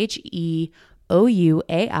 That's THEOUAI.com,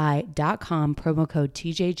 promo code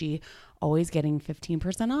TJG, always getting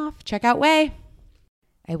 15% off. Check out OUAI.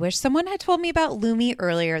 I wish someone had told me about Lume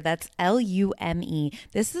earlier. That's Lume.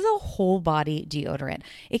 This is a whole body deodorant.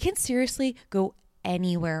 It can seriously go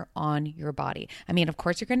anywhere on your body. I mean, of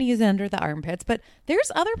course, you're going to use it under the armpits, but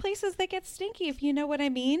there's other places that get stinky, if you know what I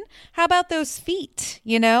mean. How about those feet?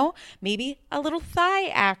 Maybe a little thigh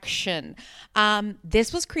action.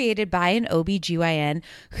 This was created by an OBGYN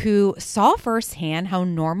who saw firsthand how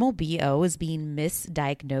normal BO is being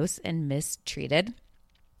misdiagnosed and mistreated.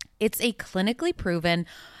 It's a clinically proven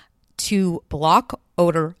to block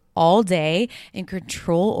odor all day and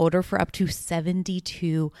control odor for up to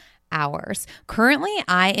 72 hours. Currently,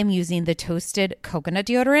 I am using the Toasted Coconut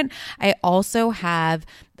deodorant. I also have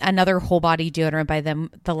another whole body deodorant by them,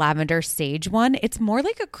 the Lavender Sage one. It's more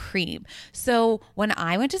like a cream. So when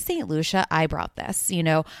I went to St. Lucia, I brought this.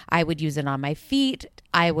 I would use it on my feet.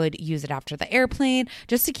 I would use it after the airplane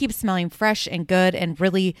just to keep smelling fresh and good and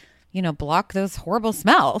really, block those horrible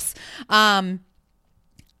smells.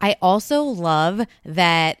 I also love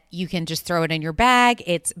that you can just throw it in your bag.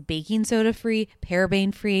 It's baking soda free,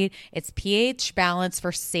 paraben free. It's pH balanced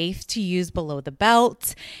for safe to use below the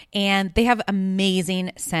belt. And they have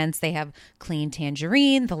amazing scents. They have clean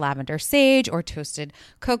tangerine, the lavender sage, or toasted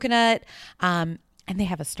coconut. And they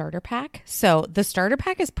have a starter pack. So the starter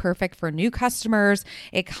pack is perfect for new customers.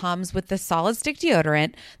 It comes with the solid stick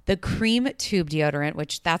deodorant, the cream tube deodorant,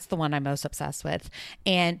 which that's the one I'm most obsessed with,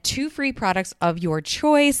 and 2 free products of your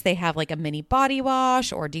choice. They have like a mini body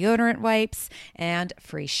wash or deodorant wipes and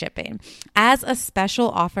free shipping. As a special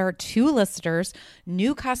offer to listeners,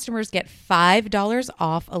 new customers get $5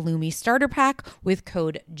 off a Lume starter pack with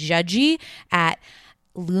code JUDGY at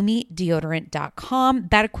LumeDeodorant.com.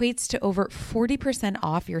 That equates to over 40%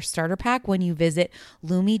 off your starter pack when you visit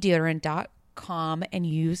LumeDeodorant.com and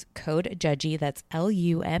use code JUDGY. That's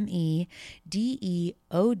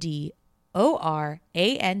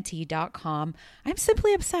LumeDeodorant.com. I'm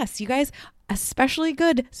simply obsessed. You guys, especially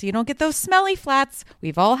good so you don't get those smelly flats.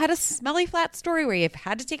 We've all had a smelly flat story where you've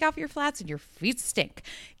had to take off your flats and your feet stink.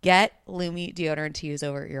 Get Lume deodorant to use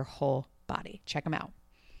over your whole body. Check them out.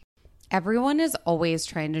 Everyone is always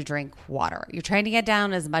trying to drink water. You're trying to get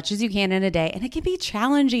down as much as you can in a day, and it can be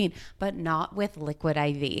challenging, but not with Liquid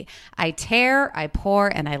IV. I tear, I pour,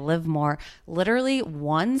 and I live more. Literally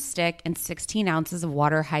 1 stick and 16 ounces of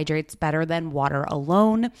water hydrates better than water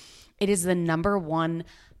alone. It is the #1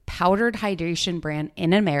 powdered hydration brand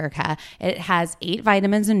in America. It has 8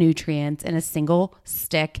 vitamins and nutrients in a single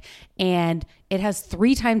stick, and it has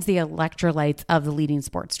 3 times the electrolytes of the leading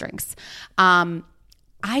sports drinks.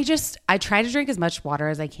 I try to drink as much water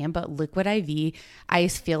as I can, but Liquid IV, I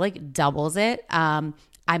feel like doubles it. I'm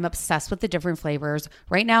obsessed with the different flavors.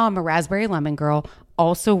 Right now, I'm a raspberry lemon girl.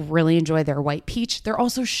 Also really enjoy their white peach. They're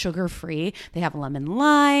also sugar-free. They have lemon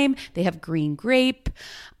lime. They have green grape.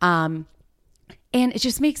 And it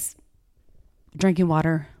just makes drinking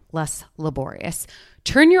water less laborious.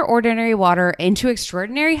 Turn your ordinary water into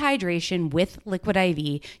extraordinary hydration with Liquid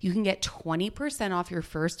IV. You can get 20% off your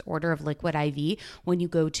first order of Liquid IV when you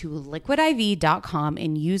go to liquidiv.com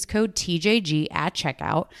and use code TJG at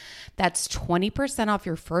checkout. That's 20% off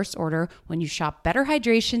your first order when you shop Better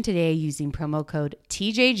Hydration today using promo code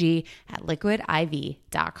TJG at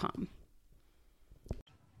liquidiv.com.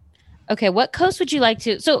 Okay, what coast would you like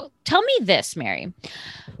to? So tell me this, Mary.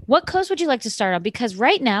 What coast would you like to start on? Because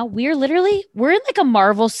right now we're in like a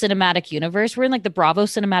Marvel cinematic universe. We're in like the Bravo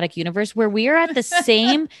cinematic universe where we are at the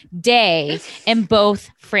same day in both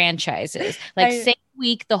franchises. Like same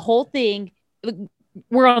week, the whole thing.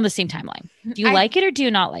 We're on the same timeline. Do you like it or do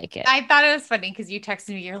you not like it? I thought it was funny because you texted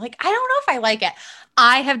me. You're like, I don't know if I like it.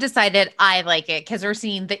 I have decided I like it because we're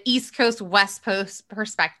seeing the East Coast, West Coast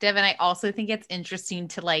perspective. And I also think it's interesting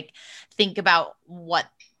to like think about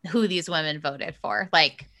who these women voted for.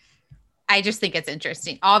 Like, I just think it's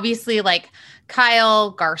interesting. Obviously, like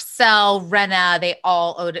Kyle, Garcelle, Renna, they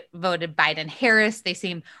all voted Biden Harris. They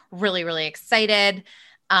seem really, really excited.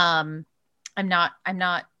 I'm not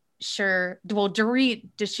sure. Well, Dorit,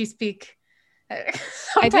 does she speak? I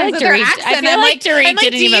feel like Dorit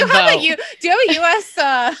didn't even vote. Do you have a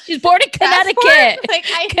U.S. She's born in Connecticut. Like,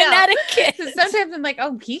 I Connecticut. So sometimes I'm like,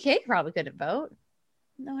 oh, PK probably couldn't vote.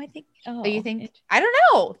 No, I think. Oh, you think? I don't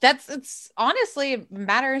know. It's honestly, it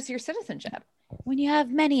matters your citizenship. When you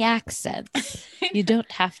have many accents, you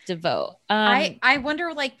don't have to vote. I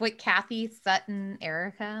wonder, like, what Kathy, Sutton,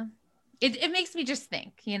 Erica. It makes me just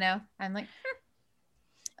think. You know, I'm like.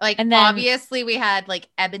 Like, and then, obviously we had like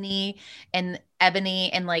Ebony and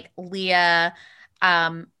like Leah.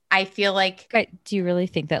 I feel like. Do you really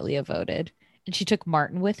think that Leah voted? And she took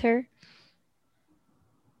Martin with her?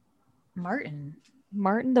 Martin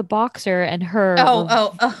the boxer and her.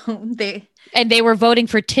 They were voting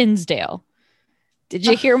for Tinsdale. Did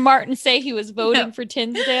you hear Martin say he was voting for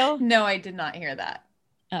Tinsdale? No, I did not hear that.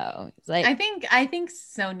 Oh, it's like I think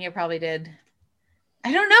Sonia probably did.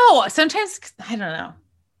 I don't know. Sometimes I don't know.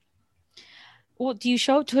 Well, do you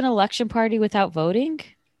show up to an election party without voting?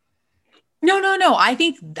 No. I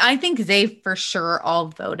think they for sure all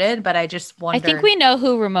voted, but I just wonder. I think we know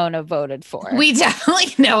who Ramona voted for. We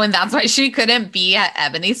definitely know, and that's why she couldn't be at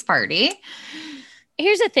Ebony's party.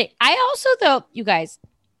 Here's the thing. I also, though, you guys,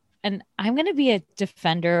 and I'm going to be a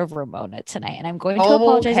defender of Ramona tonight, and I'm going to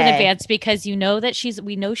apologize in advance because we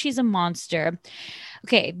know she's a monster.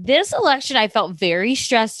 Okay, this election, I felt very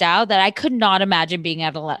stressed out that I could not imagine being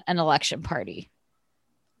at an election party.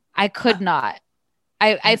 I could not.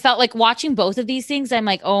 I felt like watching both of these things. I'm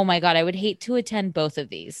like, oh my God, I would hate to attend both of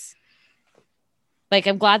these. Like,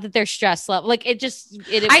 I'm glad that they're stress level. Like,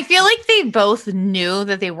 I feel like they both knew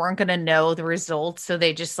that they weren't going to know the results. So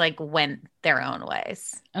they just like went their own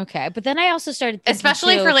ways. Okay. But then I also started thinking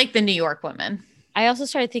especially for like the New York women. I also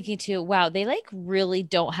started thinking too, wow, they like really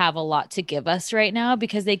don't have a lot to give us right now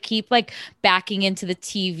because they keep like backing into the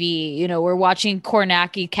TV. You know, we're watching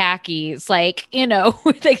Kornacki Khakis, like, you know,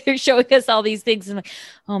 like they're showing us all these things and like,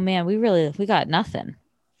 oh man, we got nothing.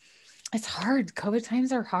 It's hard. COVID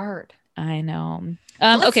times are hard. I know.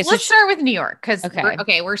 Okay, so let's start with New York because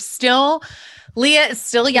we're still Leah is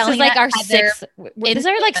still yelling. This is like our sixth. This is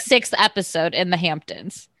our like sixth episode in the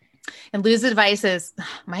Hamptons. And Lou's advice is,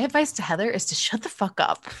 my advice to Heather is to shut the fuck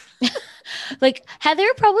up. Like Heather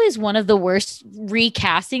probably is one of the worst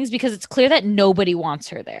recastings because it's clear that nobody wants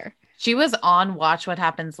her there. She was on Watch What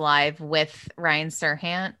Happens Live with Ryan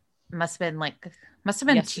Serhant. Must have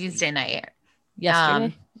been Tuesday night.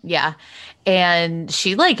 Yesterday. Yeah. And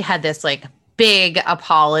she like had this like big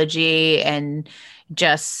apology and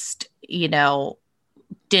just, you know,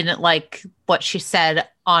 didn't like what she said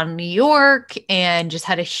on New York and just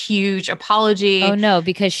had a huge apology. Oh no,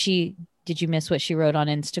 because did you miss what she wrote on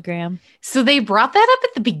Instagram? So they brought that up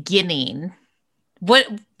at the beginning. What,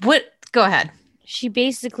 go ahead. She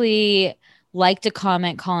basically liked a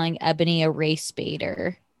comment calling Ebony a race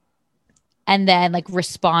baiter and then like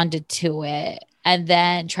responded to it and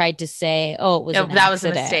then tried to say, oh, it was that was a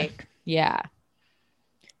mistake. Yeah.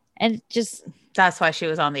 And just that's why she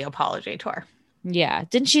was on the apology tour. Yeah.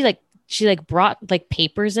 Didn't she brought like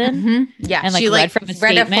papers in? Mm-hmm. Yeah. And like she read from a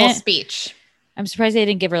statement. A full speech. I'm surprised they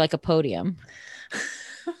didn't give her like a podium.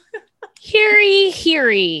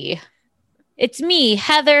 Heary. It's me,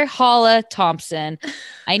 Heather Holla Thompson.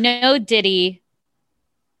 I know Diddy.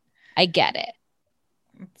 I get it.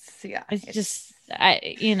 It's just,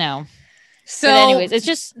 So but anyways, it's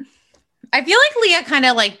just. I feel like Leah kind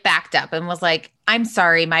of like backed up and was like, I'm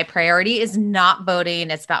sorry, my priority is not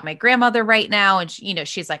voting. It's about my grandmother right now. And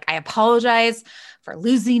she's like, I apologize for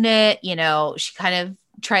losing it. She kind of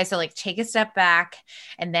tries to like take a step back.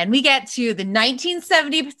 And then we get to the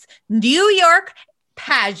 1970s New York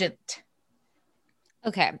pageant.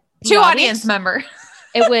 Okay. Two audience member.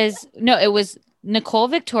 It was Nicole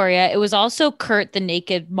Victoria. It was also Kurt, the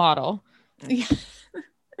naked model. Yeah.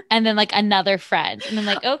 And then like another friend. And I'm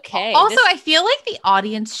like, okay. Also, I feel like the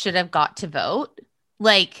audience should have got to vote.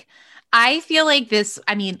 Like, I feel like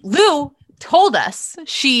Lou told us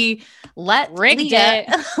she let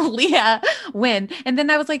Leah win. And then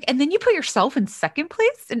I was like, and then you put yourself in second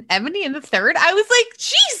place and Ebony in the third. I was like,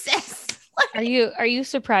 Jesus. Are you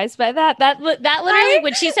surprised by that? That literally,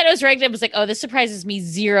 when she said it was rigged, it was like, oh, this surprises me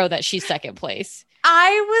zero that she's second place.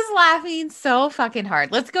 I was laughing so fucking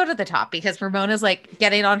hard. Let's go to the top because Ramona's like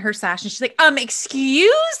getting on her sash and she's like,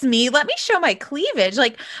 excuse me, let me show my cleavage.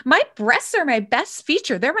 Like my breasts are my best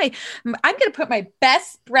feature. I'm going to put my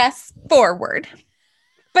best breasts forward.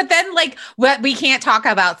 But then like we can't talk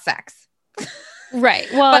about sex. Right.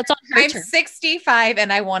 Well, it's on her I'm turn. 65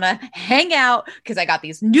 and I want to hang out because I got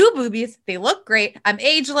these new boobies. They look great. I'm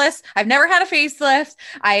ageless. I've never had a facelift.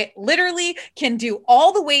 I literally can do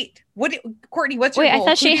all the weight. Courtney, what's your goal? I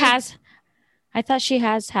thought she has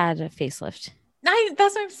had a facelift.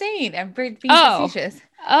 That's what I'm saying. I'm being facetious.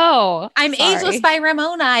 Oh, I'm ageless by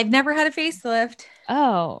Ramona. I've never had a facelift.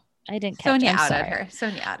 Oh, I didn't catch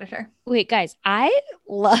Sonia outed her. Wait, guys, I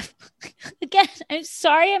love, again, I'm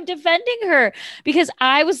sorry I'm defending her because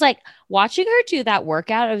I was like watching her do that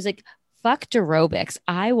workout. I was like, fuck aerobics.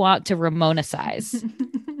 I want to Ramona size.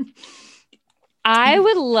 I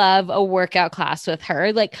would love a workout class with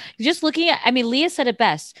her. Like just looking at, Leah said it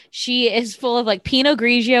best. She is full of like Pinot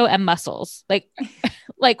Grigio and muscles, like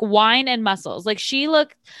wine and muscles. Like she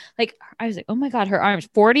looked like, I was like, oh my God, her arms,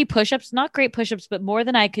 40 push-ups, not great push-ups, but more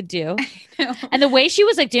than I could do. And the way she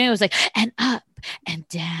was like doing it was like, and up and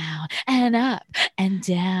down and up and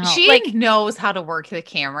down. She like knows how to work the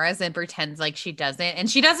cameras and pretends like she doesn't. And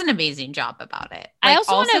she does an amazing job about it. Like, I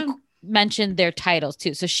also want to mention their titles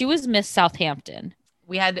too. So she was Miss Southampton.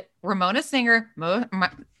 We had Ramona Singer,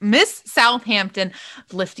 Miss Southampton,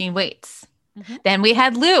 lifting weights. Mm-hmm. Then we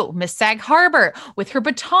had Lou, Miss Sag Harbor, with her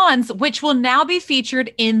batons, which will now be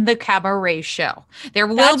featured in the cabaret show. There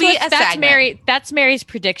will be a segment. That's Mary's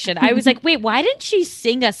prediction. I was like, wait, why didn't she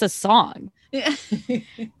sing us a song?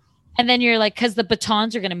 And then you're like, because the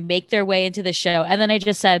batons are going to make their way into the show. And then I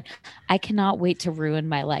just said, I cannot wait to ruin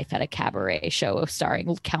my life at a cabaret show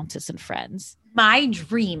starring Countess and Friends. My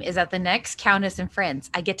dream is that the next Countess and Friends,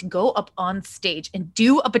 I get to go up on stage and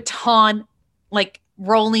do a baton, like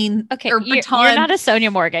rolling. Okay, or baton. You're not a Sonia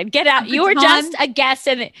Morgan. Get out. You were just a guest,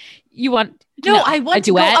 and you want. No, I want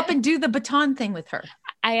to go up and do the baton thing with her.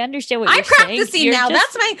 I understand what you're saying. I'm practicing now.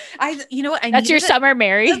 That's you know what? That's your summer,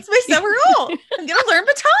 Mary. That's my summer role. I'm gonna learn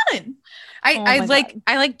baton.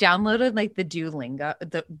 I downloaded like the Duolingo.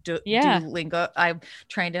 Duolingo. I'm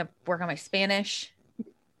trying to work on my Spanish.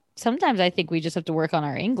 Sometimes I think we just have to work on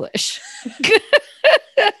our English.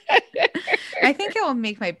 I think it will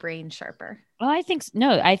make my brain sharper. Well, I think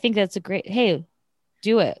that's a great. Hey,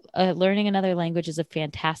 do it. Learning another language is a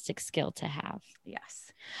fantastic skill to have.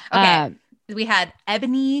 Yes. Okay. We had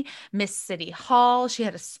Ebony, Miss City Hall. She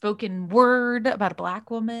had a spoken word about a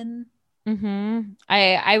Black woman. Mm-hmm.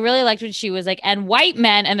 I really liked when she was like, and white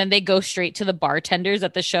men, and then they go straight to the bartenders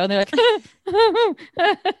at the show. And they're like,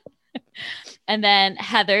 and then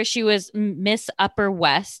Heather, she was Miss Upper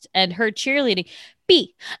West, and her cheerleading,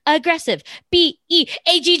 be aggressive,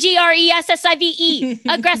 BEAGGRESSIVE,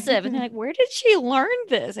 aggressive. And they're like, where did she learn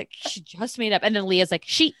this? Like, she just made up. And then Leah's like,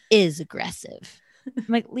 she is aggressive. I'm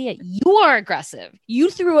like, Leah, you are aggressive.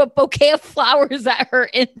 You threw a bouquet of flowers at her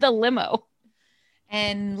in the limo.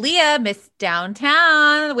 And Leah missed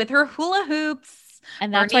downtown with her hula hoops.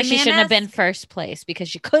 And that's why she shouldn't have been first place, because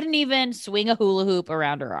she couldn't even swing a hula hoop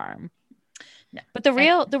around her arm. No. But the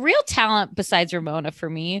real talent besides Ramona for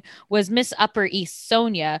me was Miss Upper East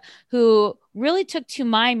Sonia, who really took to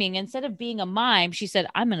miming. Instead of being a mime, she said,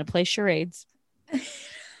 "I'm going to play charades."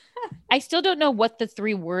 I still don't know what the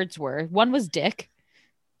 3 words were. One was dick.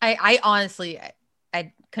 I honestly,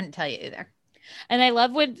 I couldn't tell you either. And I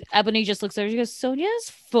love when Ebony just looks over. She goes, "Sonia is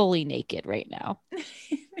fully naked right now."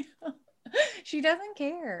 She doesn't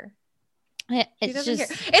care.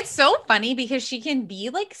 It's so funny because she can be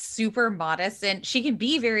like super modest and she can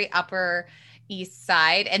be very Upper East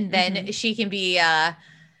Side, and then she can be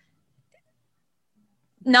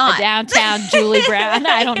not a downtown Julie Brown.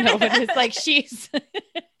 I don't know what it's like.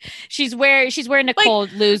 She's where Nicole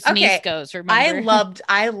Lou's niece goes. Remember?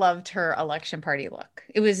 I loved her election party look.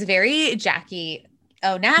 It was very Jackie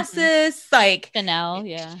Onassis, like Chanel,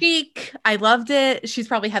 chic. I loved it. She's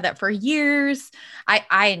probably had that for years.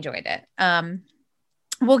 I enjoyed it.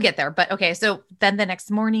 We'll get there. But okay, so then the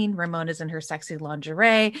next morning, Ramona's in her sexy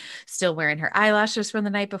lingerie, still wearing her eyelashes from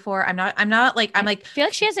the night before. I'm like, I feel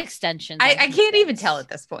like she has extensions. I can't even tell at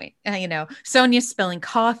this point. Sonia's spilling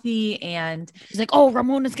coffee and she's like, "Oh,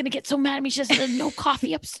 Ramona's going to get so mad at me. She has no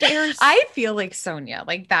coffee upstairs." I feel like Sonia,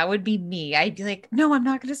 like that would be me. I'd be like, "No, I'm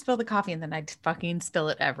not going to spill the coffee." And then I'd fucking spill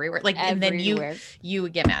it everywhere. And then you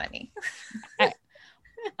would get mad at me.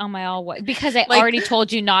 On my all white, because I already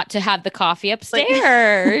told you not to have the coffee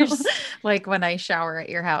upstairs. Like when I shower at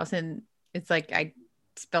your house and it's like I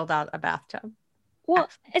spilled out a bathtub. Well,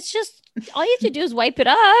 it's just all you have to do is wipe it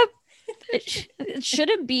up. It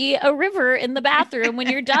shouldn't be a river in the bathroom when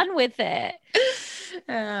you're done with it.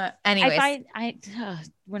 Anyways,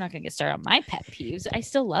 we're not gonna get started on my pet peeves. I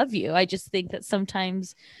still love you. I just think that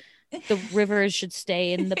sometimes the rivers should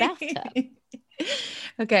stay in the bathtub.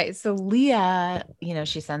 Okay, so Leah,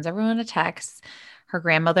 she sends everyone a text. Her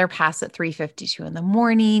grandmother passed at 3:52 in the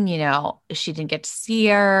morning. She didn't get to see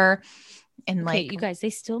her. And you guys, they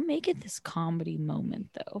still make it this comedy moment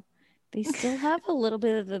though. They still have a little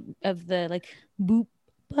bit of the like boop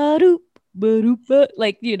ba-doop ba-doop,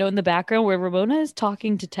 like in the background where Ramona is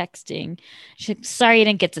talking to texting. She's like, "Sorry you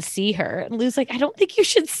didn't get to see her." And Lou's like, "I don't think you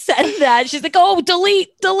should send that." She's like, "Oh,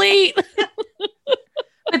 delete."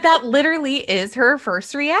 But that literally is her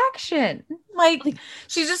first reaction. Like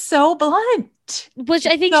she's just so blunt. Which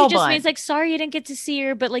I think she just means like, "Sorry you didn't get to see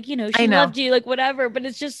her, but she loved you, like whatever." But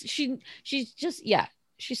it's just she's just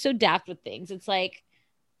she's so daft with things. It's like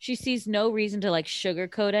she sees no reason to like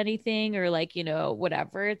sugarcoat anything or like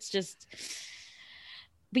whatever. It's just.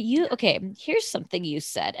 But here's something you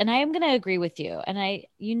said, and I am gonna agree with you. And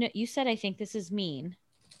you said, "I think this is mean,"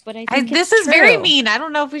 but I think this is very mean. I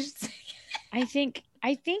don't know if we should say.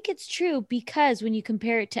 I think it's true because when you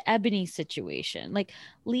compare it to Ebony's situation, like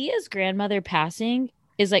Leah's grandmother passing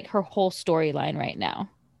is like her whole storyline right now.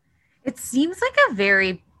 It seems like a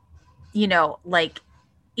very, like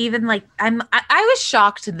even like I was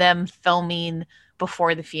shocked them filming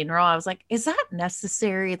before the funeral. I was like, is that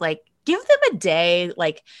necessary? Like, give them a day.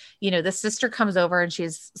 Like, the sister comes over and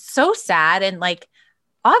she's so sad and like,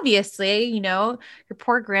 obviously, your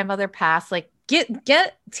poor grandmother passed. Like,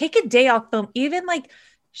 take a day off film. Even like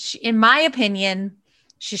in my opinion,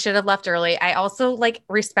 she should have left early. I also like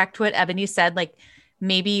respect what Ebony said. Like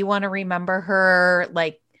maybe you want to remember her,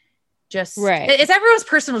 like just right. It's everyone's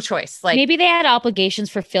personal choice. Like maybe they had obligations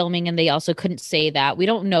for filming and they also couldn't say that. We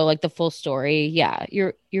don't know like the full story. Yeah,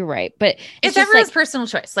 you're right. But it's everyone's personal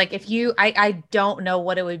choice. Like if I don't know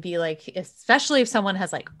what it would be like, especially if someone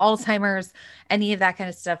has like Alzheimer's, any of that kind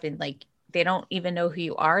of stuff. And like, they don't even know who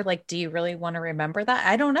you are. Like, do you really want to remember that?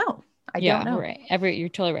 I don't know. I don't know. Right. You're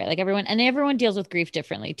totally right. Like everyone deals with grief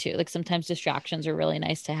differently too. Like sometimes distractions are really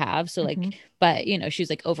nice to have. So like, but she's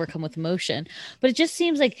like overcome with emotion, but it just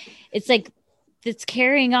seems like it's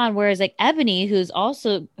carrying on. Whereas like Ebony, who's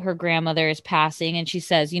also her grandmother is passing and she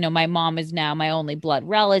says, my mom is now my only blood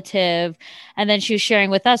relative. And then she was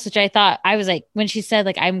sharing with us, which I was like, when she said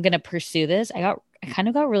like, I'm going to pursue this, I kind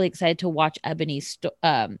of got really excited to watch Ebony's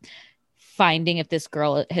finding if this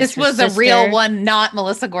girl this was a real one, not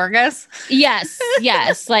Melissa Gorgas.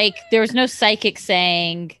 yes like there was no psychic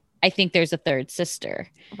saying I think there's a third sister,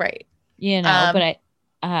 right? But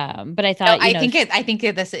I thought I think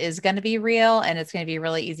this is going to be real and it's going to be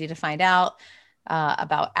really easy to find out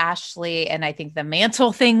about Ashley. And I think the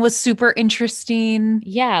mantle thing was super interesting.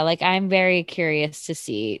 Yeah, like I'm very curious to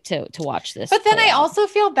see to watch this. But then I also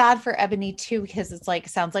feel bad for Ebony too, because it's like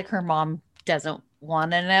sounds like her mom doesn't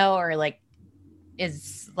want to know, or like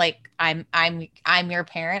is like I'm your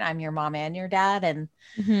parent, I'm your mom and your dad, and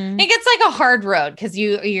it gets like a hard road because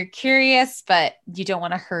you're curious, but you don't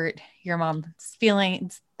want to hurt your mom's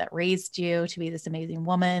feelings that raised you to be this amazing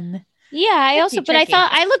woman. Yeah,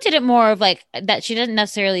 I looked at it more of like that she doesn't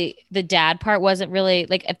necessarily, the dad part wasn't really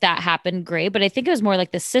like, if that happened, great. But I think it was more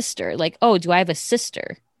like the sister, like, oh, do I have a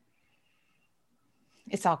sister?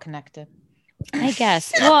 It's all connected. I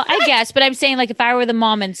guess. Well, I guess, but I'm saying like if I were the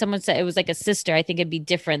mom and someone said it was like a sister, I think it'd be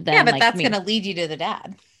different than but like that's going to lead you to the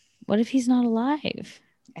dad. What if he's not alive?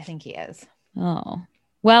 I think he is. Oh,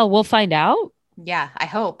 well, we'll find out. Yeah, I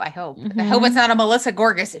hope. Mm-hmm. I hope it's not a Melissa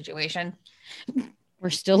Gorga situation. We're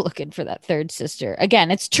still looking for that third sister. Again,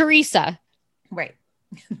 it's Teresa. Right.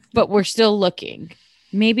 But we're still looking.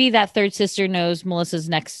 Maybe that third sister knows Melissa's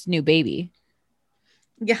next new baby.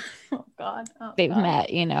 Yeah. Oh, God. They've met,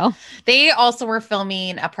 you know. They also were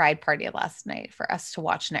filming a pride party last night for us to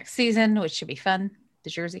watch next season, which should be fun. The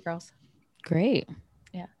Jersey Girls. Great.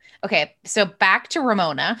 Yeah. Okay. So back to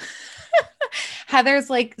Ramona. Heather's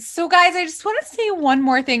like, so guys, I just want to say one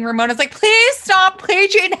more thing. Ramona's like, please stop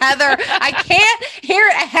paging Heather. I can't hear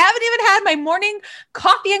it. I haven't even had my morning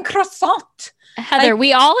coffee and croissant. Heather,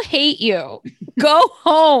 we all hate you. Go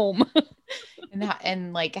home.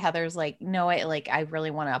 And like Heather's like, no, I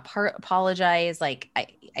really want to apologize. Like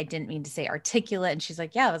I didn't mean to say articulate. And she's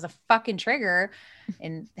like, yeah, it was a fucking trigger.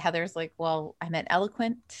 And Heather's like, well, I meant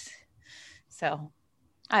eloquent. So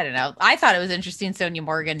I don't know. I thought it was interesting. Sonja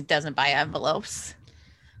Morgan doesn't buy envelopes.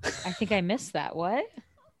 I think I missed that. What?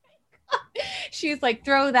 She's like,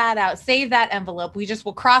 throw that out. Save that envelope. We just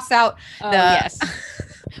will cross out yes.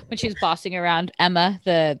 When she was bossing around Emma,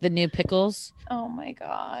 the new pickles. Oh my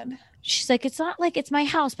God. She's like, it's not like it's my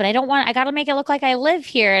house, but I got to make it look like I live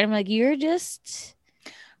here. And I'm like, you're just...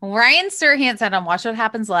 Ryan Serhant said on Watch What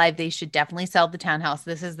Happens Live, they should definitely sell the townhouse.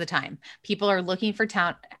 This is the time. People are looking for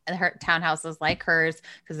townhouses like hers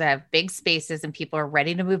because they have big spaces and people are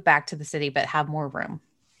ready to move back to the city but have more room.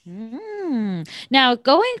 Now,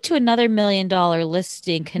 going to another $1 million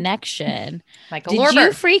listing connection, Michael did Lorber.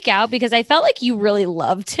 you freak out? Because I felt like you really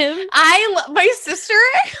loved him. My sister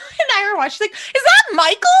and I were watching, like, is that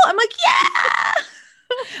Michael? I'm like, yeah.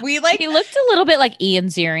 He looked a little bit like Ian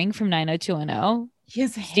Ziering from 90210.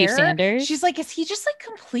 His Steve hair, Sanders. She's like, is he just like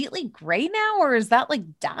completely gray now? Or is that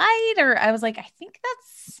like dyed? Or I was like, I think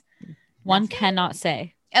that's one cannot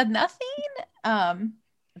say. Nothing.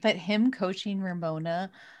 But him coaching Ramona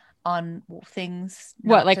on things.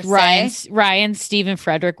 What, like Ryan, Steve, and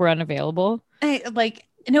Frederick were unavailable?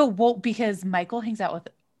 Because Michael hangs out with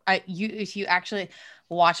if you actually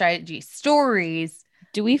watch IG stories.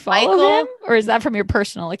 Do we follow him, or is that from your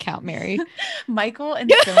personal account, Mary? Michael and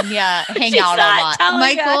Sonja hang out a lot.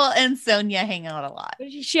 Michael and Sonja hang out a lot.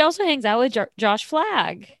 She also hangs out with Josh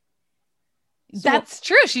Flagg. That's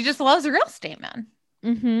true. She just loves real estate, man.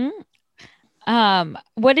 Mm-hmm.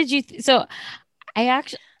 What did you? So, I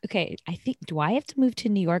think, do I have to move to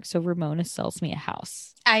New York so Ramona sells me a house?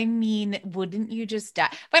 I mean, wouldn't you just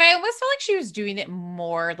die? But I almost felt like she was doing it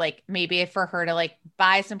more like maybe for her to like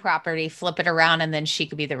buy some property, flip it around, and then she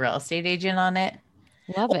could be the real estate agent on it.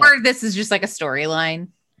 Love it. Or this is just like a storyline.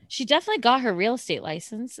 She definitely got her real estate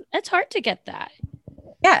license. It's hard to get that.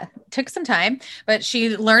 Yeah, took some time, but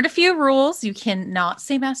she learned a few rules. You cannot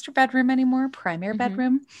say master bedroom anymore, primary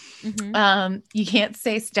bedroom. Mm-hmm. You can't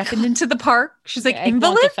say stepping into the park. She's like,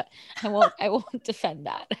 invalid. I won't defend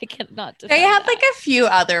that. I cannot defend They had like a few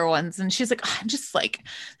other ones, and she's like, I'm just like,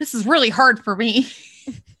 this is really hard for me.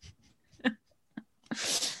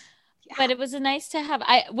 But it was nice to have.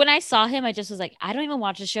 When I saw him, I just was like, I don't even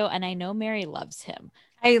watch the show, and I know Mary loves him.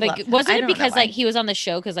 Wasn't it because like he was on the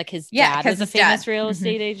show because like his dad was a famous real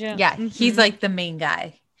estate agent? Yeah, he's like the main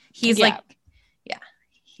guy. He's like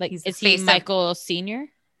he's is he Michael Senior?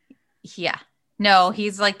 Yeah, no,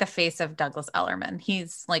 he's like the face of Douglas Elliman.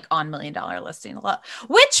 He's like on $1 Million Listing a lot,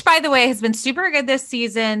 which by the way has been super good this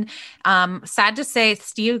season. Sad to say,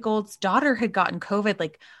 Steve Gold's daughter had gotten COVID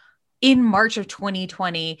like in March of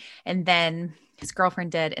 2020, and then his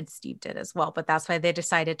girlfriend did, and Steve did as well. But that's why they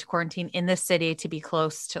decided to quarantine in the city to be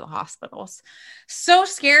close to the hospitals. So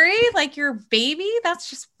scary. Like your baby. That's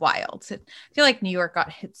just wild. I feel like New York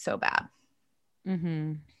got hit so bad.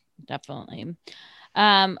 Mm-hmm. Definitely.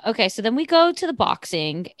 Okay. So then we go to the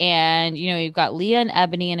boxing and, you've got Leah and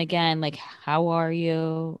Ebony. And again, like, how are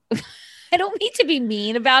you? I don't mean to be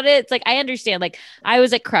mean about it. It's like, I understand. Like I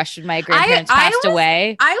was like crushed when my grandparents passed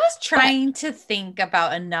away. I was trying to think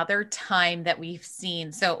about another time that we've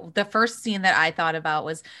seen. So the first scene that I thought about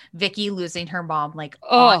was Vicky losing her mom, like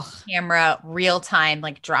on camera, real time,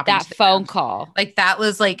 like dropping that phone call. Like that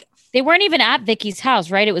was like, they weren't even at Vicky's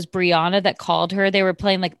house, right? It was Brianna that called her. They were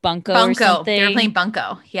playing like Bunko or something. They were playing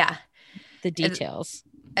Bunko. Yeah. The details.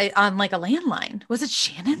 On like a landline. Was it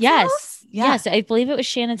Shannon's Yes. house? Yeah. Yes, I believe it was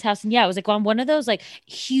Shannon's house. And yeah, it was like on one of those like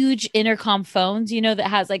huge intercom phones, that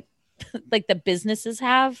has like like the businesses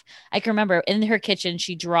have. I can remember in her kitchen,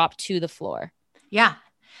 she dropped to the floor. Yeah.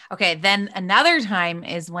 Okay. Then another time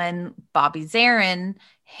is when Bobby Zarin,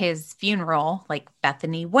 his funeral, like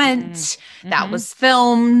Bethany went. Mm-hmm. That was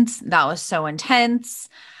filmed. That was so intense.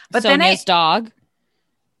 But Sonya's dog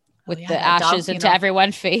with the ashes into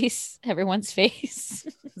everyone's face.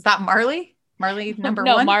 Is that Marley? Marley number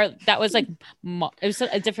one? No, that was like, it was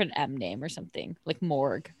a different M name or something, like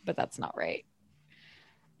Morgue, but that's not right.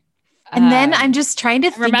 And then I'm just trying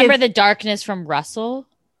to remember the darkness from Russell.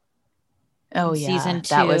 Oh yeah, season 2.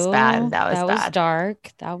 That was bad. That was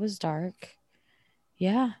dark. That was dark.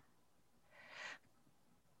 Yeah.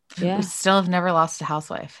 We still have never lost a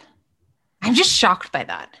housewife. I'm just shocked by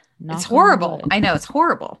that. It's horrible. I know it's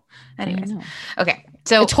horrible. Anyways, okay.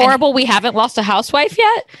 So it's horrible. We haven't lost a housewife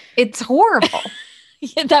yet. It's horrible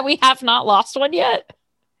that we have not lost one yet.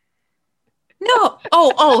 No.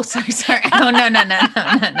 Oh, sorry. Oh, no.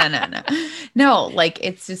 No, like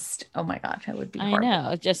it's just, oh my God, it would be horrible.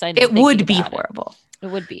 I know. It would be horrible. It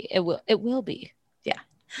would be. It will be. Yeah.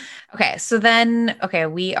 Okay. So then,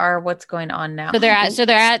 what's going on now? So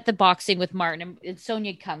they're at the boxing with Martin, and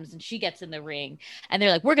Sonya comes and she gets in the ring and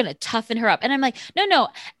they're like, we're going to toughen her up. And I'm like, no,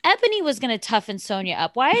 Ebony was going to toughen Sonya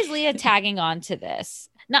up. Why is Leah tagging on to this?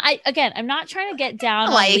 No, I'm not trying to get down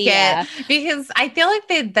on Leah. Because I feel like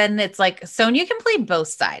it's like Sonya can play both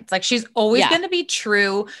sides. Like she's always going to be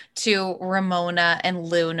true to Ramona and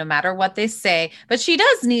Lou, no matter what they say. But she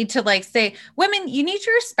does need to like say, women, you need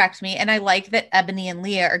to respect me. And I like that Ebony and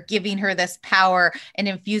Leah are giving her this power and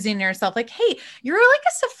infusing herself. Like, hey, you're like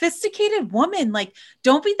a sophisticated woman. Like,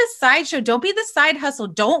 don't be the sideshow. Don't be the side hustle.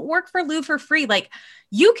 Don't work for Lou for free. Like,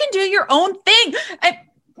 you can do your own thing.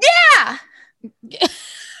 Yeah.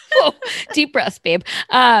 Whoa, deep breaths, babe.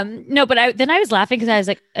 No, but then I was laughing because I was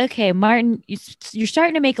like, okay, Martin, you're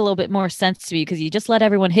starting to make a little bit more sense to me because you just let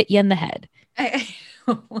everyone hit you in the head.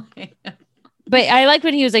 But I like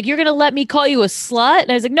when he was like, you're going to let me call you a slut?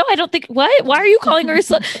 And I was like, no, I don't think, what? Why are you calling her a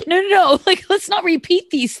slut? No. Like, let's not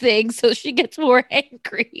repeat these things so she gets more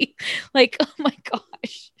angry. Like, oh my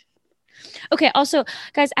gosh. Okay. Also,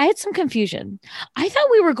 guys, I had some confusion. I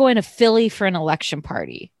thought we were going to Philly for an election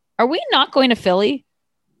party. Are we not going to Philly?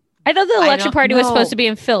 I thought the election party was supposed to be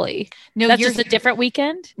in Philly. No, that's just a different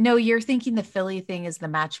weekend. No, you're thinking the Philly thing is the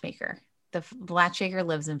matchmaker. The matchmaker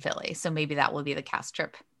lives in Philly. So maybe that will be the cast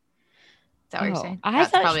trip. Is that what you're saying?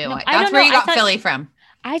 That's probably why. That's where you got Philly from.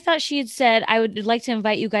 I thought she had said, I would like to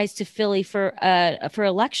invite you guys to Philly for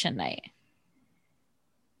election night.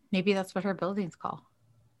 Maybe that's what her building's called.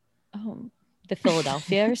 Oh, the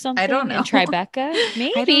Philadelphia or something? I don't know. In Tribeca?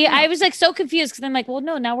 Maybe. I was like so confused because I'm like, well,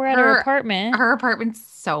 no, now we're at her apartment. Her apartment's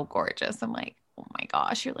so gorgeous. I'm like, oh my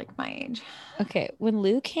gosh, you're like my age. Okay. When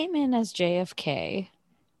Lou came in as JFK,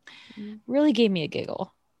 really gave me a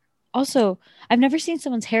giggle. Also, I've never seen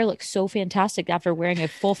someone's hair look so fantastic after wearing a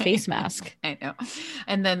full face mask. I know.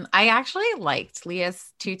 And then I actually liked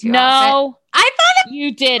Leah's tutu outfit. I thought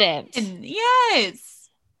you didn't. Yes.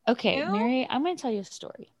 Okay, Mary, I'm going to tell you a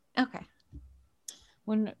story. Okay.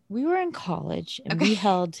 When we were in college and we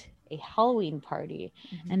held a Halloween party,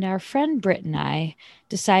 and our friend Britt and I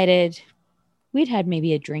decided we'd had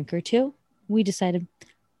maybe a drink or two. We decided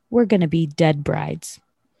we're going to be dead brides.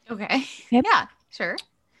 Okay. Yep. Yeah, sure.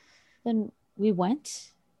 Then we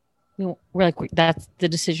went. We're like, that's the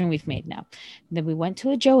decision we've made now. And then we went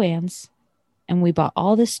to a Joann's and we bought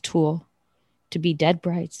all this tulle to be dead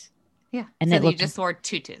brides. Yeah. And so you just wore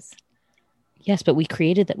tutus. Yes, but we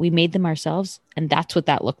created that. We made them ourselves. And that's what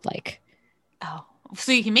that looked like. Oh,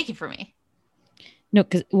 so you can make it for me. No,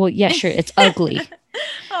 because, well, yeah, sure. It's ugly.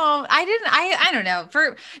 Oh, I don't know.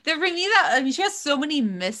 For me, she has so many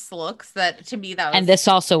missed looks that to me that was. And this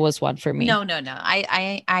also was one for me. No.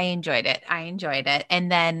 I enjoyed it.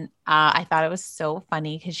 And then I thought it was so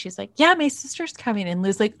funny because she's like, yeah, my sister's coming. And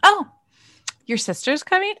Lou's like, oh, your sister's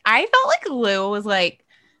coming? I felt like Lou was like,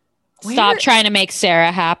 stop trying to make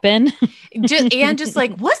Sarah happen. just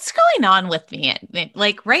like, what's going on with me?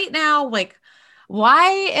 Like right now, like, why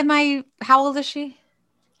am I, how old is she?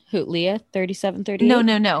 Who, Leah? 37,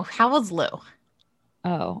 38? No. How old's Lou?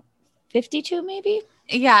 Oh, 52 maybe?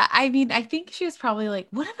 Yeah. I mean, I think she was probably like,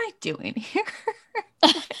 what am I doing here?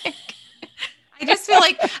 I just feel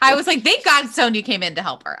like I was like, thank God Sonya came in to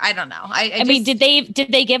help her. I don't know. I mean, did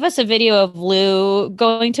they give us a video of Lou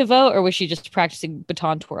going to vote, or was she just practicing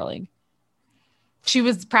baton twirling? She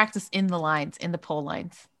was practiced in the lines, in the poll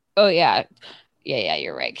lines. Oh yeah. Yeah,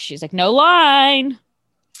 you're right. She's like, no line.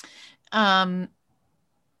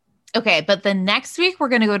 Okay, but the next week we're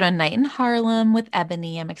going to go to a night in Harlem with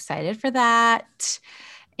Ebony. I'm excited for that.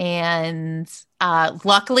 And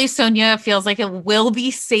luckily, Sonja feels like it will be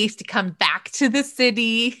safe to come back to the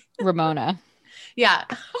city. Ramona. Yeah.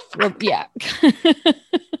 Yeah.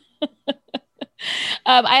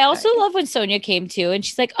 I also love when Sonja came to and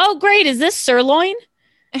she's like, oh, great. Is this sirloin?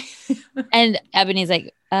 And Ebony's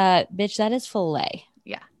like, bitch, that is filet.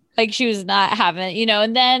 Yeah. Like she was not having,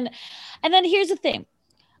 and then here's the thing.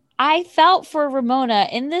 I felt for Ramona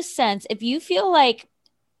in this sense, if you feel like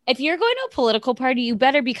if you're going to a political party, you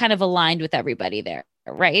better be kind of aligned with everybody there,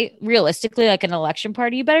 right? Realistically, like an election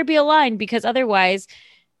party, you better be aligned because otherwise,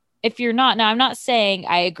 if you're not, now I'm not saying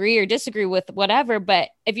I agree or disagree with whatever, but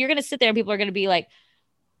if you're going to sit there and people are going to be like,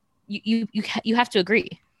 you have to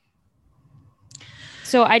agree.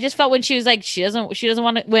 So I just felt when she was like, she doesn't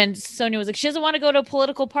want to, when Sonja was like, she doesn't want to go to a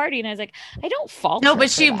political party. And I was like, I don't fault her. No, but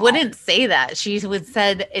she wouldn't say that. She would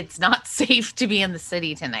said it's not safe to be in the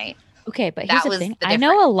city tonight. Okay. But here's the thing. I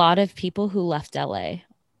know a lot of people who left LA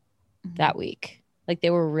that week. Like they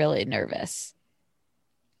were really nervous.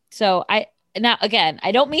 So now again,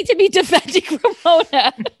 I don't mean to be defending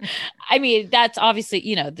Ramona. I mean, that's obviously,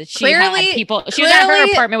 that she had people, she was at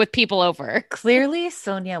her apartment with people over. Clearly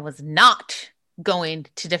Sonja was not going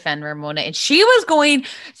to defend Ramona and she was going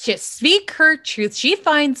to speak her truth. She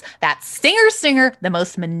finds that singer the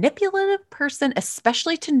most manipulative person,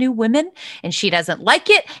 especially to new women, and she doesn't like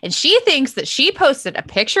it, and she thinks that she posted a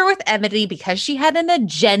picture with Ebony because she had an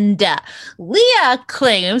agenda. Leah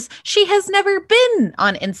claims she has never been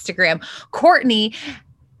on Instagram. Courtney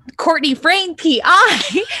Frayne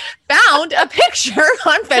PI found a picture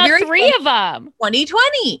on February 3 of them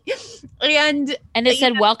 2020 and it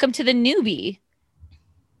said welcome to the newbie.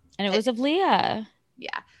 And it was of Leah.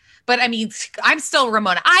 Yeah. But I mean, I'm still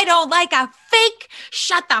Ramona. I don't like a fake.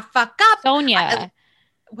 Shut the fuck up. Sonja.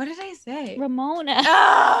 What did I say? Ramona.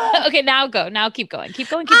 Okay, now go. Now keep going. Keep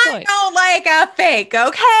going. I don't like a fake.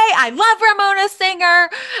 Okay. I love Ramona Singer.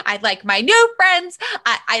 I like my new friends.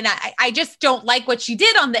 I just don't like what she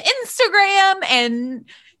did on the Instagram.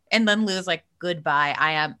 And then Lou's like, goodbye.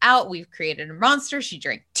 I am out. We've created a monster. She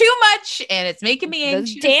drank too much and it's making me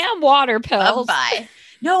anxious. Those damn water pills. Bye.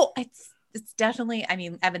 No, it's definitely, I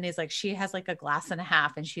mean, Ebony's like, she has like a glass and a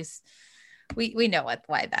half and we know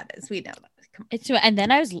why that is. We know that. And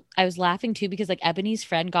then I was laughing too, because like Ebony's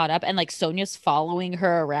friend got up and like Sonja's following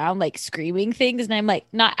her around, like screaming things. And I'm like,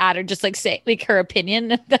 not at her, just like say like her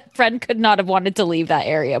opinion. That friend could not have wanted to leave that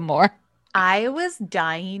area more. I was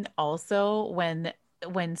dying also when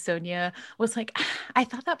Sonja was like, I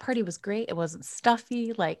thought that party was great. It wasn't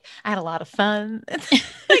stuffy. Like I had a lot of fun.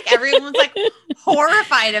 Like everyone was like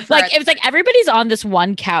horrified of her. Like it was like everybody's on this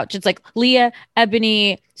one couch. It's like Leah,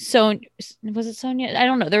 Ebony, was it Sonja? I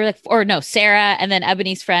don't know. They were like, or no, Sarah, and then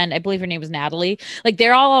Ebony's friend. I believe her name was Natalie. Like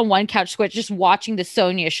they're all on one couch square just watching the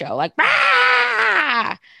Sonja show. Like,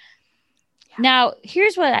 yeah. Now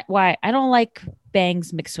here's why I don't like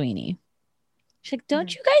Bangs McSweeney. She's like,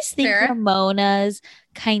 don't you guys think Sarah? Ramona's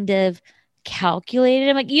kind of calculated?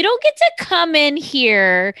 I'm like, you don't get to come in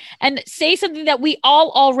here and say something that we all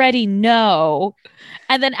already know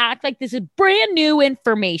and then act like this is brand new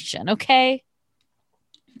information, okay?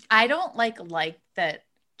 I don't like that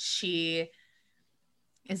she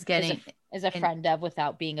is getting... Is a friend of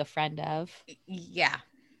without being a friend of. Yeah.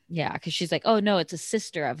 Yeah, because she's like, oh, no, it's a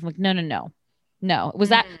sister of. I'm like, no. No, was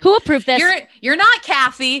that who approved this? You're not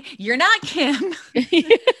Kathy. You're not Kim.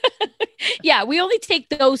 Yeah, we only take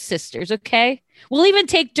those sisters. Okay, we'll even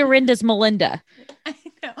take Dorinda's Melinda. I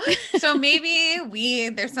know. So maybe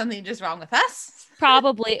there's something just wrong with us.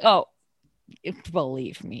 Probably. Oh,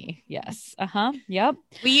 believe me. Yes. Yep.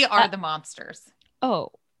 We are the monsters. Oh,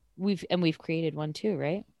 we've created one too,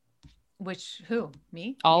 right? Who?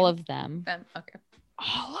 Me? All of them. Okay.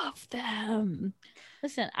 All of them.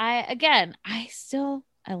 Listen, I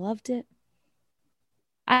loved it.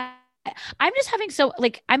 I'm just having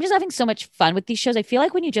so much fun with these shows. I feel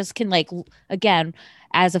like when you just can again,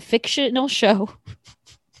 as a fictional show,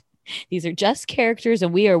 these are just characters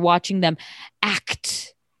and we are watching them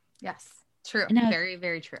act. Yes, true. Very,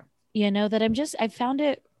 very true. That I found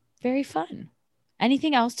it very fun.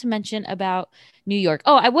 Anything else to mention about New York?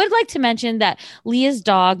 Oh, I would like to mention that Leah's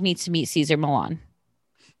dog needs to meet Cesar Millan.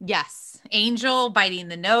 Yes. Angel biting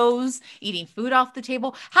the nose, eating food off the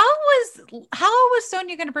table. How was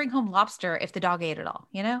Sonja going to bring home lobster if the dog ate it all?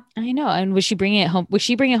 I know. And was she bringing it home? Was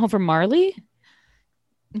she bringing it home from Marley?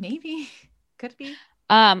 Maybe. Could be.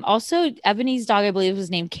 Also, Ebony's dog, I believe,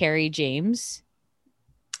 was named Carrie James.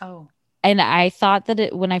 Oh. And I thought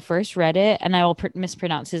that when I first read it, and I will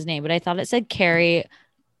mispronounce his name, but I thought it said Carrie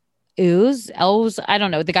Elves. I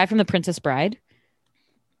don't know. The guy from The Princess Bride.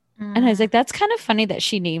 And I was like, that's kind of funny that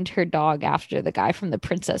she named her dog after the guy from The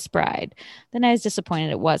Princess Bride. Then I was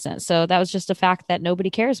disappointed it wasn't. So that was just a fact that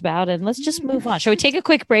nobody cares about. And let's just move on. Shall we take a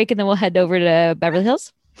quick break and then we'll head over to Beverly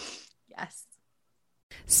Hills? Yes.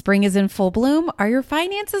 Spring is in full bloom. Are your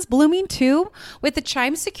finances blooming too? With the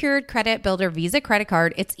Chime Secured Credit Builder Visa Credit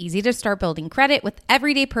Card, it's easy to start building credit with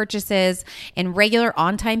everyday purchases and regular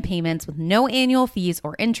on-time payments with no annual fees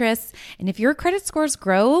or interest. And if your credit scores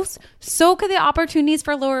grows, so could the opportunities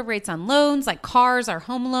for lower rates on loans like cars or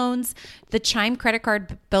home loans. The Chime Credit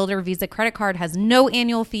Card Builder Visa Credit Card has no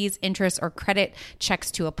annual fees, interest, or credit checks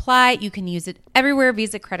to apply. You can use it everywhere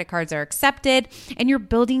Visa credit cards are accepted, and you're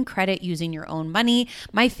building credit using your own money.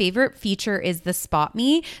 My favorite feature is the Spot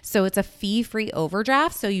Me. So it's a fee-free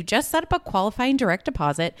overdraft. So you just set up a qualifying direct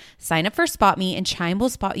deposit, sign up for Spot Me, and Chime will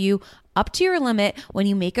spot you up to your limit when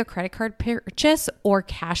you make a credit card purchase or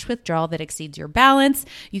cash withdrawal that exceeds your balance.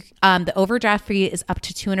 The overdraft fee is up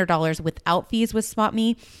to $200 without fees with Spot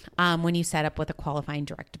Me. When you set up with a qualifying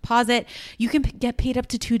direct deposit, you can get paid up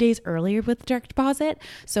to 2 days earlier with direct deposit.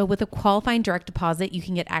 So with a qualifying direct deposit, you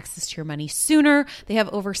can get access to your money sooner. They have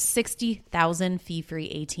over 60,000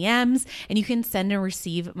 fee-free ATMs, and you can send and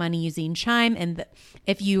receive money using Chime. And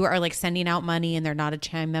if you are like sending out money and they're not a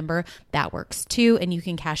Chime member, that works too. And you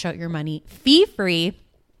can cash out your money fee-free.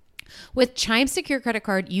 With Chime Secure Credit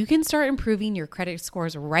Card, you can start improving your credit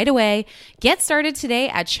scores right away. Get started today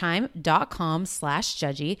at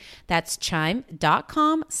chime.com/judgy. That's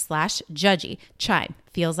chime.com/judgy. Chime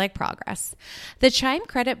feels like progress. The Chime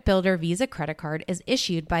Credit Builder Visa Credit Card is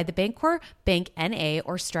issued by the Bancorp Bank N.A.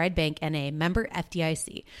 or Stride Bank N.A., member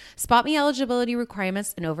FDIC. Spot Me eligibility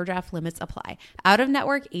requirements and overdraft limits apply.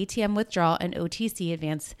 Out-of-network ATM withdrawal and OTC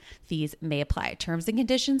advance fees may apply. Terms and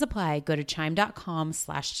conditions apply. Go to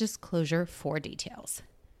chime.com/disclosure for details.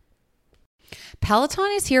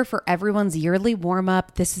 Peloton is here for everyone's yearly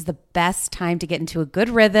warm-up. This is the best time to get into a good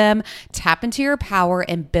rhythm, tap into your power,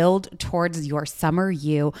 and build towards your summer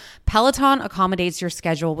you. Peloton accommodates your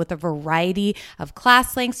schedule with a variety of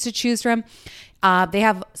class lengths to choose from. They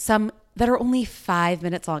have some that are only 5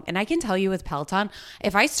 minutes long. And I can tell you with Peloton,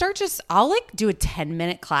 if I start I'll like do a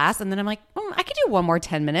 10-minute class and then I'm like, I could do one more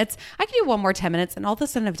 10 minutes. I could do one more 10 minutes. And all of a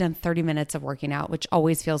sudden I've done 30 minutes of working out, which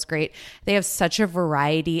always feels great. They have such a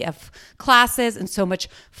variety of classes and so much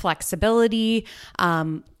flexibility.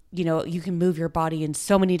 You can move your body in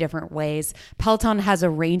so many different ways. Peloton has a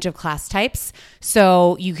range of class types.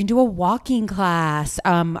 So you can do a walking class.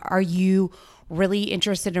 Are you really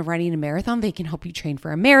interested in running a marathon? They can help you train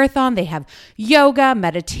for a marathon. They have yoga,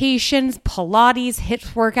 meditations, Pilates,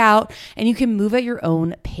 HIIT workout, and you can move at your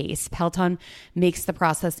own pace. Peloton makes the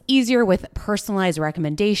process easier with personalized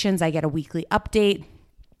recommendations. I get a weekly update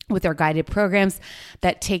with their guided programs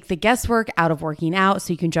that take the guesswork out of working out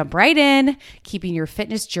so you can jump right in, keeping your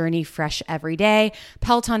fitness journey fresh every day.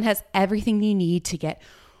 Peloton has everything you need to get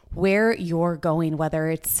where you're going, whether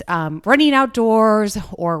it's running outdoors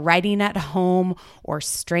or riding at home or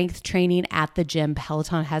strength training at the gym.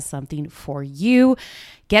 Peloton has something for you.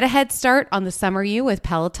 Get a head start on the summer you with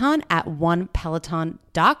Peloton at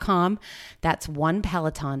onepeloton.com. That's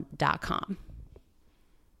onepeloton.com.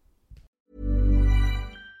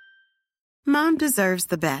 Mom deserves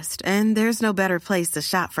the best, and there's no better place to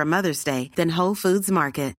shop for Mother's Day than Whole Foods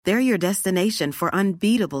Market. They're your destination for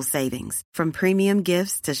unbeatable savings, from premium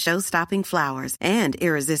gifts to show-stopping flowers and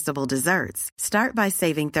irresistible desserts. Start by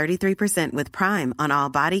saving 33% with Prime on all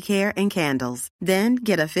body care and candles. Then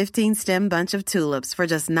get a 15-stem bunch of tulips for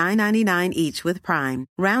just $9.99 each with Prime.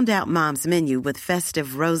 Round out Mom's menu with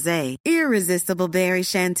festive rosé, irresistible berry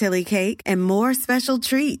chantilly cake, and more special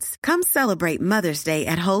treats. Come celebrate Mother's Day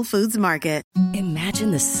at Whole Foods Market.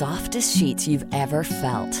 Imagine the softest sheets you've ever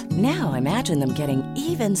felt. Now imagine them getting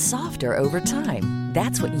even softer over time.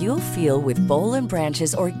 That's what you'll feel with Boll &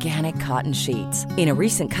 Branch's organic cotton sheets. In a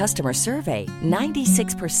recent customer survey,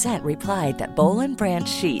 96% replied that Boll & Branch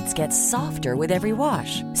sheets get softer with every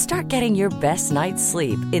wash. Start getting your best night's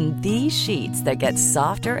sleep in these sheets that get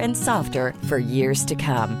softer and softer for years to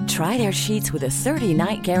come. Try their sheets with a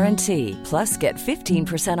 30-night guarantee. Plus, get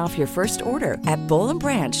 15% off your first order at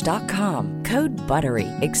bollandbranch.com. Code BUTTERY.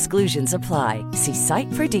 Exclusions apply. See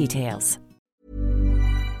site for details.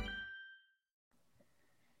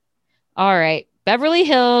 All right. Beverly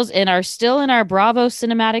Hills are still in our Bravo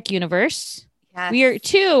cinematic universe. Yes. We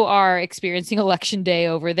are experiencing election day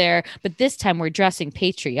over there, but this time we're dressing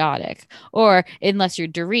patriotic. Or unless you're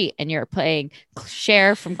Dorit and you're playing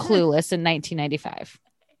Cher from Clueless in 1995.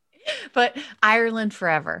 But Ireland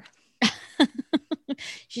forever.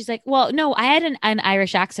 She's like, well, no, I had an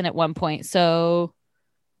Irish accent at one point, so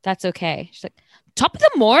that's okay. She's like, top of the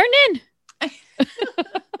morning.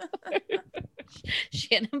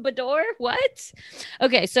 Shannon Bedore? What?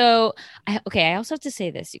 Okay, so I also have to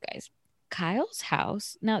say this, you guys. Kyle's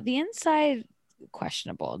house. Now, the inside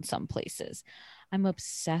questionable in some places. I'm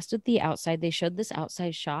obsessed with the outside. They showed this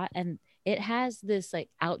outside shot and it has this like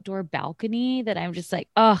outdoor balcony that I'm just like,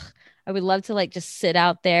 oh, I would love to like just sit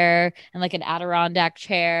out there in like an Adirondack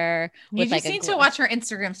chair. You just need to watch her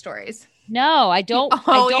Instagram stories. No, I don't.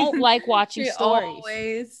 I don't like watching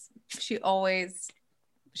stories. She's always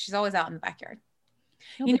out in the backyard.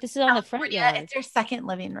 No, but this is on the front yard. It's their second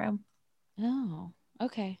living room. Oh,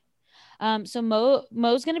 okay. So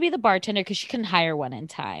Mo's going to be the bartender because she couldn't hire one in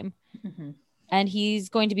time. Mm-hmm. And he's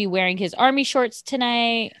going to be wearing his army shorts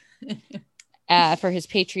tonight for his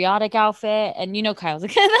patriotic outfit. And Kyle's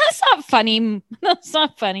like, that's not funny. That's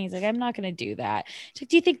not funny. He's like, I'm not going to do that. She's like,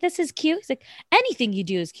 do you think this is cute? He's like, anything you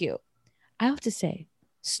do is cute. I have to say,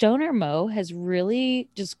 Stoner Mo has really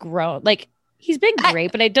just grown. Like, he's been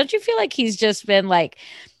great, but don't you feel like he's just been like,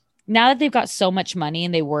 now that they've got so much money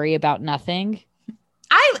and they worry about nothing?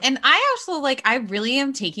 I really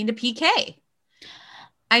am taking to PK.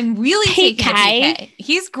 I'm really taking to PK.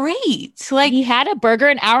 He's great. Like, he had a burger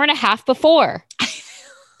an hour and a half before.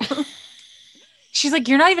 She's like,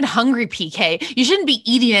 you're not even hungry, PK. You shouldn't be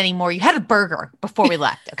eating anymore. You had a burger before we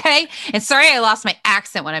left, okay? And sorry I lost my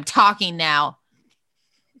accent when I'm talking now.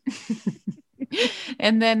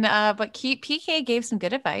 And then, but PK gave some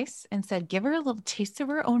good advice and said, give her a little taste of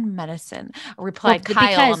her own medicine. Replied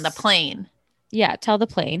Kyle on the plane. Yeah, tell the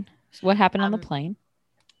plane. What happened on the plane?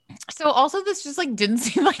 So also this just like didn't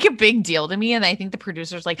seem like a big deal to me. And I think the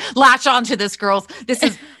producers like latch onto this, girls. This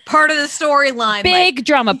is part of the storyline. Big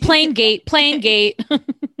drama. Plane gate.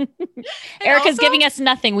 Erica's giving us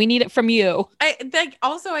nothing. We need it from you. I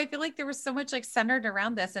feel like there was so much like centered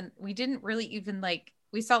around this and we didn't really even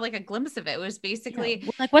we saw like a glimpse of it. It was basically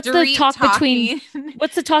like what's the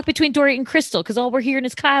talk between Dorit and Crystal? Because all we're hearing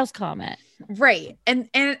is Kyle's comment. Right. And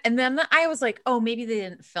then I was like, oh, maybe they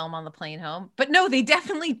didn't film on the plane home. But no, they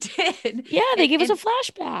definitely did. Yeah, they gave us a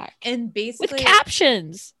flashback. And basically with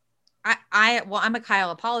captions. I'm a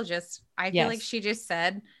Kyle apologist. I feel like she just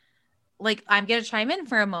said, like, I'm gonna chime in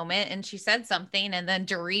for a moment, and she said something, and then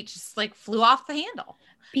Dorit just like flew off the handle.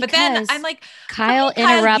 Because but then I'm like, Kyle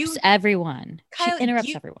interrupts everyone. She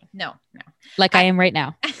interrupts everyone. No. Like I am right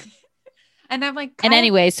now. And I'm like, and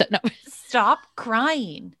anyway, so no. Stop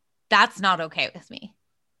crying. That's not okay with me.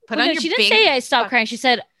 She didn't say I stopped crying. She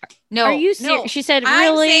said, no, are you serious? No. She said,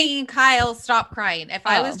 really? I'm saying, Kyle, stop crying. If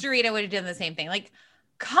I was Dorit, I would have done the same thing. Like,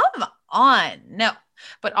 come on. No.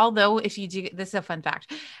 But although if you do, this is a fun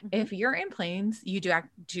fact. Mm-hmm. If you're in planes, you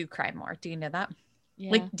do cry more. Do you know that?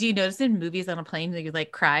 Yeah. Like, do you notice in movies on a plane that you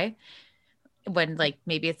like cry when like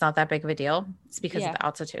maybe it's not that big of a deal? It's because of the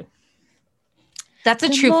altitude. That's a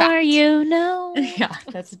true fact. You know. Yeah,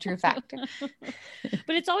 that's a true fact.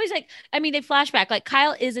 But it's always like, I mean, they flashback. Like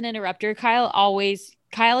Kyle is an interrupter. Kyle is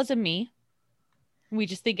a me. We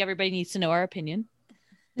just think everybody needs to know our opinion.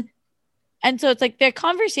 And so it's like the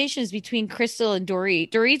conversations between Crystal and Dorit.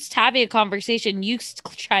 Dorit's having a conversation. You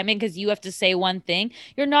chime in because you have to say one thing.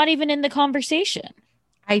 You're not even in the conversation.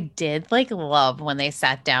 I did like love when they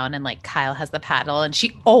sat down and like Kyle has the paddle and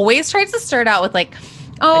she always tries to start out with like,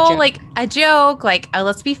 a joke, like, oh,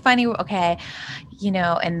 let's be funny. Okay.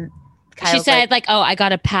 And Kyle's she said like, oh, I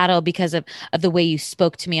got a paddle because of the way you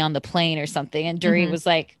spoke to me on the plane or something. And Dorit was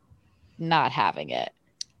like, not having it.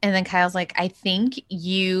 And then Kyle's like, I think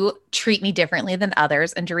you treat me differently than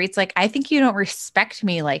others. And Dorit's like, I think you don't respect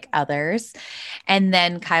me like others. And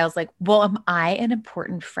then Kyle's like, well, am I an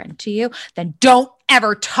important friend to you? Then don't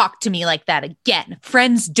ever talk to me like that again.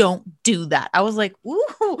 Friends don't do that. I was like,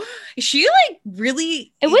 ooh, she like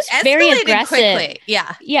really it was very aggressive. Quickly.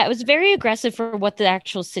 Yeah. Yeah. It was very aggressive for what the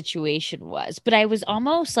actual situation was. But I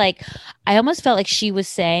almost felt like she was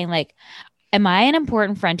saying like, am I an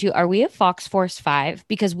important friend to you? Are we a Fox Force 5?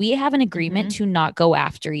 Because we have an agreement to not go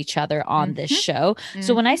after each other on this show.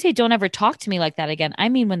 So when I say don't ever talk to me like that again, I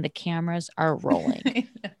mean when the cameras are rolling.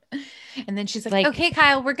 And then she's like, okay,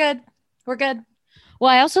 Kyle, we're good. We're good. Well,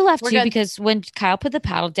 I also laughed too because when Kyle put the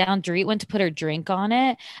paddle down, Dorit went to put her drink on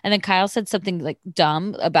it. And then Kyle said something like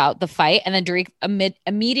dumb about the fight. And then Dorit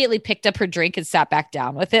immediately picked up her drink and sat back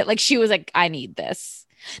down with it. Like she was like, I need this.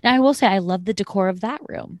 Now I will say I love the decor of that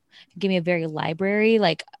room. Give me a very library,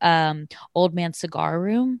 like old man cigar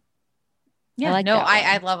room. Yeah,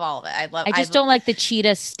 I love all of it. I don't like the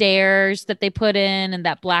cheetah stairs that they put in and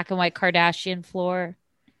that black and white Kardashian floor.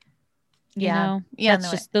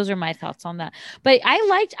 Those are my thoughts on that. But I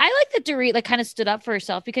like that Dorit like kind of stood up for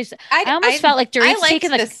herself because I almost felt like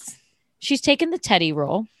Dorit's she's taken the Teddy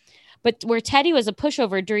role. But where Teddy was a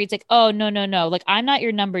pushover, Dorit's like, oh, no. Like, I'm not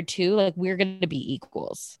your number 2. Like, we're going to be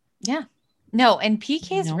equals. Yeah. No, and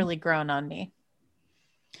PK's really grown on me.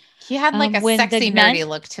 He had like a sexy nerdy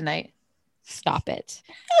look tonight. Stop it.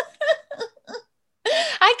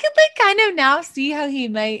 I could like kind of now see how he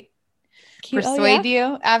might persuade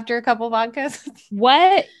you after a couple vodkas.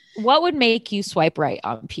 What would make you swipe right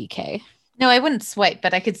on PK? No, I wouldn't swipe,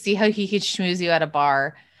 but I could see how he could schmooze you at a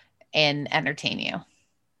bar and entertain you.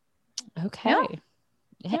 Okay.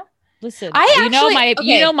 Yeah. Listen, you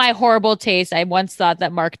know my horrible taste. I once thought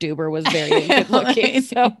that Mark Duber was very good looking.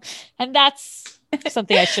 And that's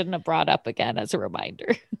something I shouldn't have brought up again as a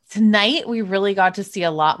reminder. Tonight, we really got to see a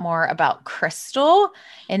lot more about Crystal.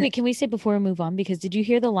 And wait, can we say before we move on? Because did you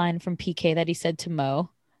hear the line from PK that he said to Mo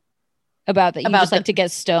about that you just like to get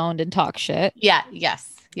stoned and talk shit? Yeah.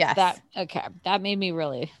 Yes. That made me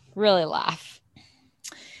really, really laugh.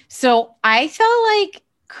 So I felt like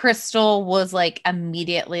Crystal was like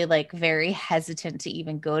immediately like very hesitant to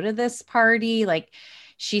even go to this party. Like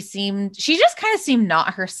she just kind of seemed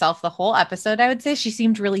not herself the whole episode. I would say she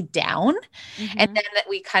seemed really down. Mm-hmm. And then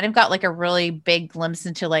we kind of got like a really big glimpse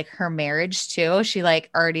into like her marriage too. She like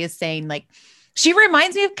already is saying like, she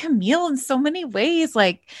reminds me of Camille in so many ways.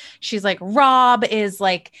 Like she's like, Rob is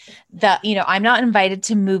like I'm not invited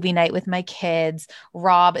to movie night with my kids.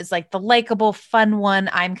 Rob is like the likable, fun one.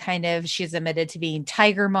 She's admitted to being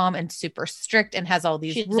tiger mom and super strict and has all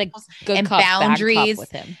these rules like good and cop, boundaries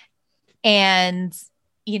with him. And,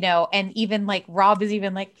 and even like Rob is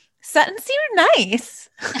even like, Sutton seemed nice.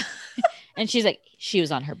 And she's like, she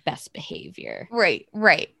was on her best behavior. Right.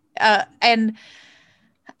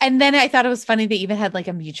 And then I thought it was funny they even had like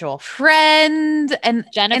a mutual friend and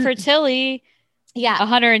Jennifer Tilly. Yeah.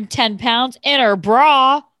 110 pounds in her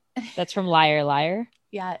bra. That's from Liar Liar.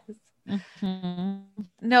 Yes. Mm-hmm.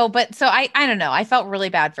 No, but so I don't know. I felt really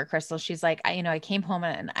bad for Crystal. She's like, I came home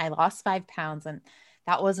and I lost 5 pounds and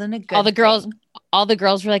that wasn't a good all the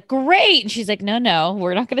girls were like, great. And she's like, no,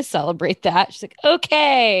 we're not going to celebrate that. She's like,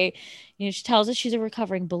 okay. She tells us she's a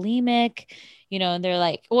recovering bulimic. And they're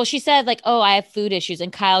like, well, she said like, oh, I have food issues.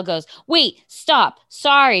 And Kyle goes, wait, stop.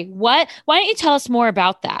 Sorry. What? Why don't you tell us more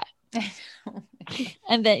about that?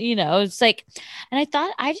 And then, it's like, and I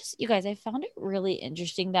thought you guys, I found it really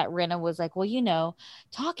interesting that Rinna was like, well,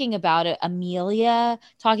 talking about it, Amelia,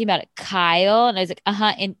 talking about it, Kyle. And I was like,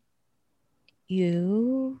 and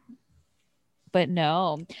you, but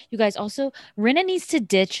no, you guys also, Rinna needs to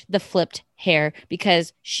ditch the flipped hair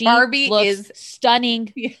because Barbie is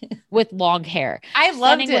stunning with long hair. I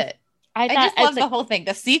loved it. I just loved the whole thing.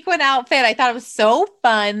 The sequin outfit. I thought it was so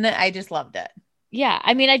fun. I just loved it. Yeah.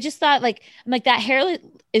 I mean, I just thought like that hair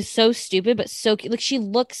is so stupid, but so cute. Like she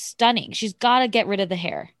looks stunning. She's got to get rid of the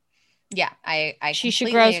hair. Yeah. She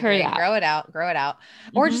should grow her that. Grow it out.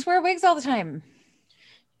 Mm-hmm. Or just wear wigs all the time.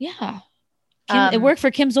 Yeah. It worked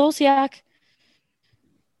for Kim Zolciak.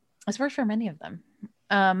 It's worked for many of them.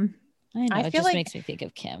 I know. It just makes me think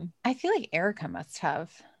of Kim. I feel like Erica must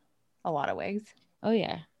have a lot of wigs. Oh,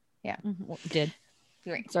 yeah. Yeah. Mm-hmm. Well, did.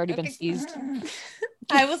 Great. It's already been seized.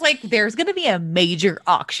 I was like, there's going to be a major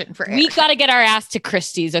auction for Erica. We got to get our ass to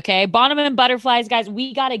Christie's, okay? Bonham and Butterflies, guys.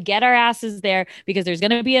 We got to get our asses there because there's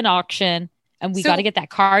going to be an auction and we got to get that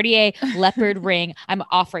Cartier leopard ring. I'm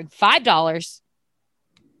offering $5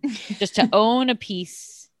 just to own a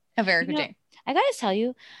piece of Erica Jane. I got to tell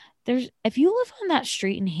you, if you live on that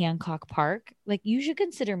street in Hancock Park, like you should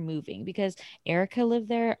consider moving because Erica lived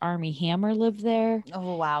there. Armie Hammer lived there.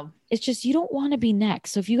 Oh, wow. It's just, you don't want to be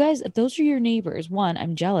next. So if those are your neighbors, 1,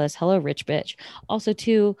 I'm jealous. Hello, rich bitch. Also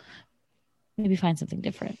 2, maybe find something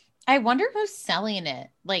different. I wonder who's selling it.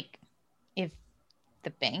 Like if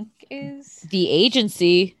the bank is the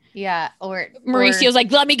agency. Yeah. Or Mauricio's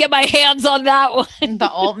like, let me get my hands on that one. the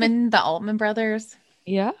Altman brothers.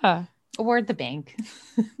 Yeah. Or the bank,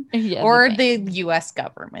 yeah, or the U.S.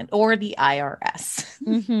 government, or the IRS.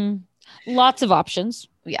 Mm-hmm. Lots of options.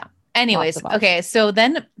 Yeah. Anyways, okay. So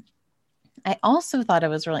then I also thought it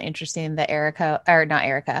was really interesting that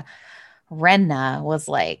Rinna was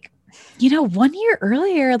like, 1 year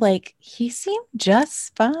earlier, like he seemed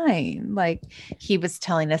just fine. Like he was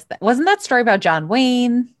telling us that. Wasn't that story about John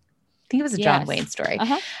Wayne? I think it was a John Wayne story.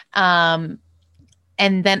 Uh-huh.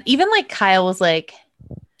 And then even like Kyle was like,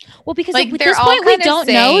 well, because at this point we don't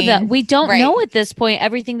know that we don't know at this point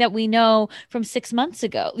everything that we know from 6 months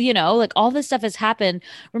ago. Like all this stuff has happened.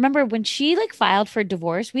 Remember when she like filed for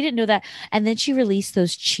divorce, we didn't know that, and then she released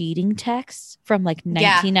those cheating texts from like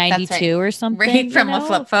 1992 or something, right from a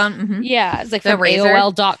flip phone. Mm-hmm. Yeah, it's like from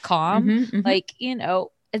AOL.com. Mm-hmm, mm-hmm. Like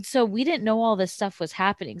And so we didn't know all this stuff was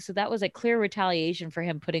happening. So that was a clear retaliation for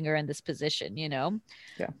him putting her in this position, you know?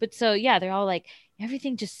 Yeah. But so, yeah, they're all like,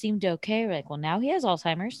 everything just seemed okay. We're like, well, now he has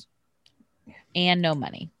Alzheimer's and no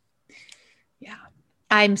money. Yeah.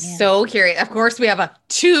 I'm so curious. Of course, we have a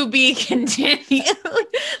to be continued.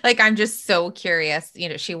 Like, I'm just so curious. You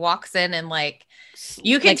know, she walks in and like,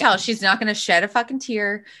 you can tell she's not going to shed a fucking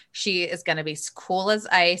tear. She is going to be cool as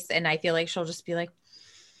ice. And I feel like she'll just be like,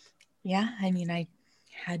 yeah, I mean, I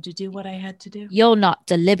had to do what I had to do. You're not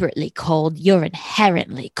deliberately cold. You're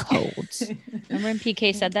inherently cold. Remember when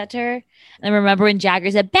PK said that to her? And remember when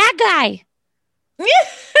Jagger said, bad guy?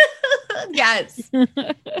 Yes.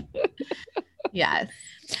 Yes.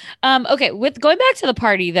 Okay. With going back to the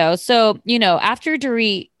party though. So, you know, after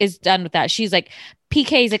Dorit is done with that, she's like,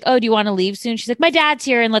 PK's like, oh, do you want to leave soon? She's like, my dad's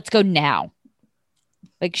here and let's go now.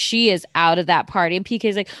 Like she is out of that party. And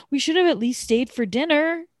PK's like, we should have at least stayed for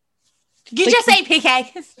dinner. You like, just say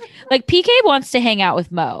PK. Like PK wants to hang out with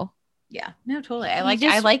Mo. Yeah, no, totally.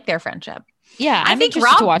 I like their friendship. Yeah. I think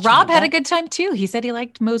Rob had a good time too. He said he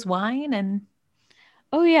liked Mo's wine and.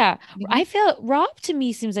 Oh yeah. I feel Rob to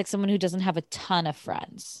me seems like someone who doesn't have a ton of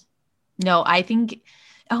friends. No, I think,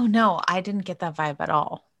 oh no, I didn't get that vibe at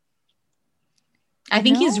all. I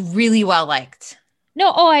think he's really well liked.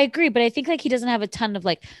 No, I agree. But I think like he doesn't have a ton of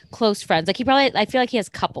like close friends. Like I feel like he has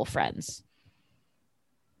a couple friends.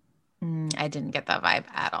 I didn't get that vibe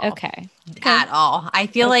at all. Okay. At all. I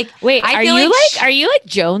feel like, wait, are you like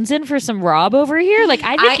jonesing for some Rob over here? Like,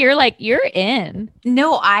 I think you're in.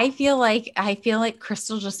 No, I feel like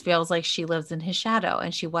Crystal just feels like she lives in his shadow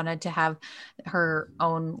and she wanted to have her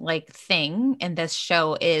own like thing. And this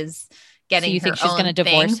show is getting, so you think she's going to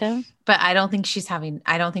divorce him? But I don't think she's having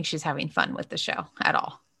fun with the show at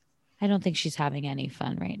all. I don't think she's having any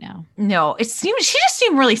fun right now. No, she just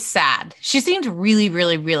seemed really sad. She seemed really,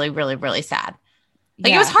 really, really, really, really sad.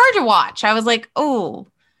 Like it was hard to watch. I was like, oh,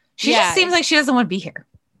 she just seems like she doesn't want to be here.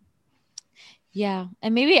 Yeah.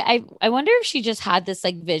 And maybe I wonder if she just had this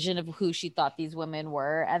like vision of who she thought these women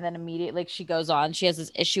were. And then immediately like she goes on, she has this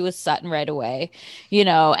issue with Sutton right away, you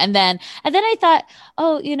know, and then I thought,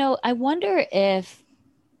 oh, you know, I wonder if,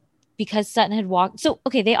 because Sutton had walked. So,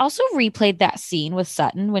 okay, they also replayed that scene with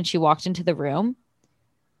Sutton when she walked into the room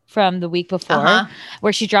from the week before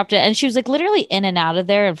where she dropped it. And she was like literally in and out of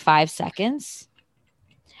there in 5 seconds.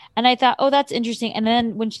 And I thought, oh, that's interesting. And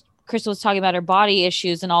then when Crystal was talking about her body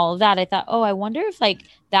issues and all of that, I thought, oh, I wonder if like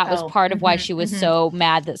that was part of why she was so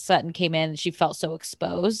mad that Sutton came in and she felt so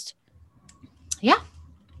exposed. Yeah.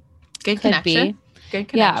 Good connection. Good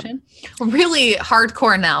connection. Yeah. Really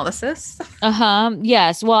hardcore analysis.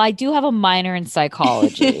 Yes. Well, I do have a minor in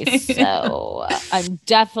psychology, so I'm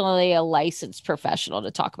definitely a licensed professional to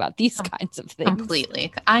talk about these kinds of things.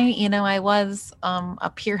 Completely. I was a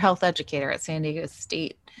peer health educator at San Diego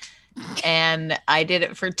State, and I did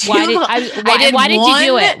it for 2. Why did you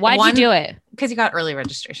do it? Why'd you do it? Because you got early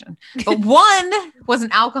registration. But one was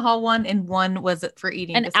an alcohol one, and one was for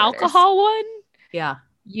eating disorders. Alcohol one? Yeah.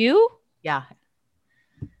 You? Yeah.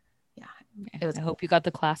 I hope you got the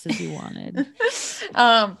classes you wanted.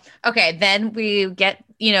 Okay. Then we get,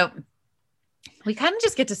 we kind of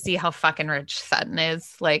just get to see how fucking rich Sutton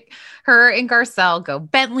is. Like her and Garcelle go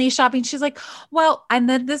Bentley shopping. She's like, well, and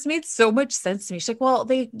then this made so much sense to me. She's like, well,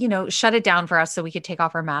 they, shut it down for us so we could take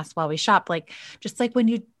off our masks while we shop. Like, just like when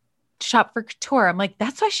you shop for couture. I'm like,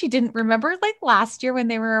 that's why she didn't remember like last year when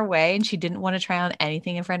they were away and she didn't want to try on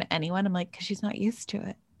anything in front of anyone. I'm like, cause she's not used to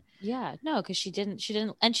it. Yeah, no, because she didn't,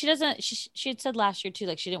 and she doesn't, she had said last year too,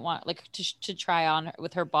 like she didn't want like to try on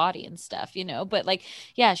with her body and stuff, but like,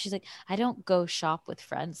 yeah, she's like, I don't go shop with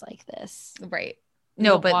friends like this. Right.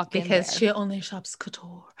 No, but because she only shops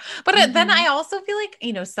couture. But then I also feel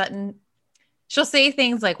like, Sutton, she'll say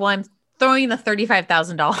things like, well, I'm throwing the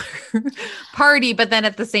 $35,000 party, but then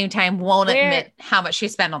at the same time won't admit how much she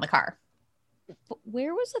spent on the car.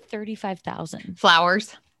 Where was the $35,000?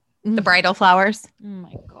 Flowers. The bridal flowers. Oh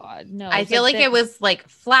my God. No. I feel like it was like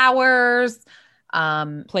flowers,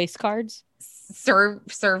 place cards,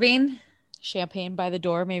 serving champagne by the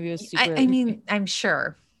door. Maybe it was super. I mean, I'm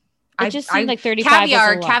sure. It just seemed like 35.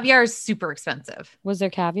 Caviar is super expensive. Was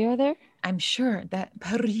there caviar there? I'm sure that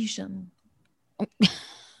Parisian.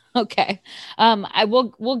 Okay.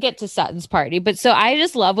 We'll get to Sutton's party, but so I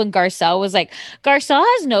just love when Garcelle was like, Garcelle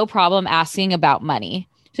has no problem asking about money.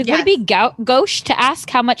 So would it be gauche to ask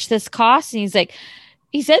how much this costs? And he's like,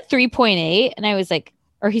 he said 3.8. And I was like,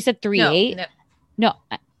 or he said 3.8. No,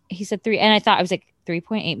 he said 3. And I was like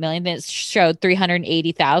 3.8 million. Then it showed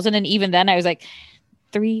 380,000. And even then I was like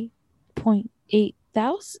 3.8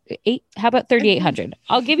 $8. How about $3,800?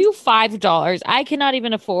 I'll give you $5. I cannot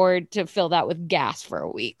even afford to fill that with gas for a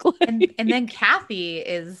week. and then Kathy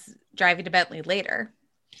is driving to Bentley later.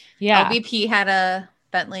 Yeah. LVP had a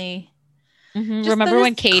Bentley. Mm-hmm. Remember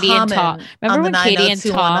when Katie and Tom? Remember when Katie and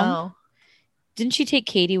Tom? Didn't she take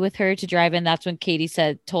Katie with her to drive in? That's when Katie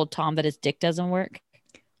told Tom that his dick doesn't work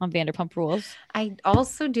on Vanderpump Rules. I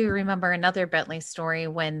also do remember another Bentley story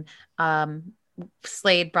when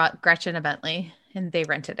Slade brought Gretchen a Bentley and they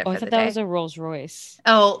rented it. I thought that was a Rolls Royce.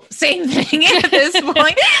 Oh, same thing at this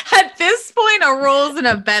point. At this point, a Rolls and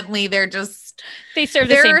a Bentley, they serve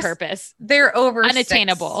the same purpose. They're over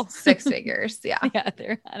unattainable. Six figures. Yeah. Yeah,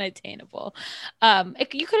 they're unattainable.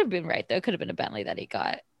 You could have been right though. It could have been a Bentley that he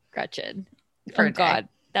got Gretchen. For a God,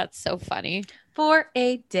 that's so funny. For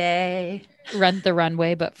a day. Run the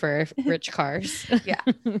runway, but for rich cars. Yeah.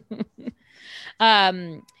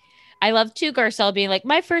 I love too Garcelle being like,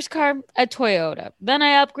 my first car, a Toyota. Then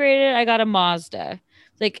I upgraded, I got a Mazda.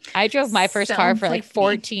 Like I drove my first car for like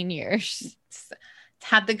 14 years.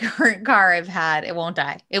 Had the current car I've had. It won't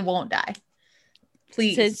die. It won't die.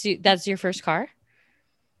 Please. That's your first car?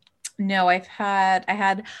 No, I had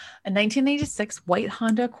a 1986 white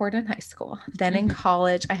Honda Accord in high school. Then in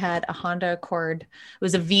college, I had a Honda Accord. It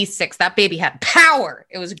was a V6. That baby had power.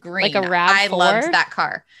 It was green. Like a RAV4? I loved that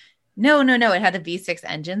car. No. It had a V6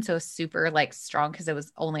 engine. So it was super like strong because it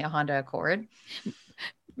was only a Honda Accord.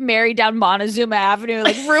 Mary down Montezuma Avenue,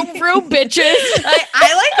 like vroom, bitches.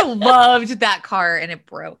 I like loved that car and it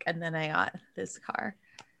broke. And then I got this car,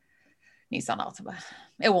 Nissan Altima.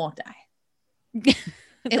 It won't die.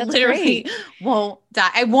 It literally won't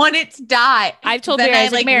die. I want it to die. I've told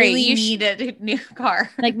Mary, Mary, really you need a new car.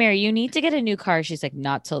 Like, Mary, you need to get a new car. She's like,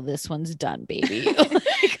 not till this one's done, baby.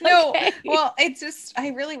 No, okay. Well, it's just, I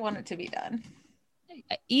really want it to be done.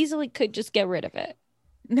 I easily could just get rid of it.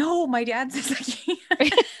 No, my dad says I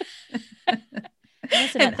can't.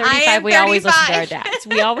 Listen, at 35, we always listen to our dads.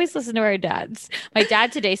 We always listen to our dads. My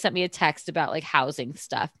dad today sent me a text about like housing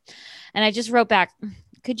stuff. And I just wrote back,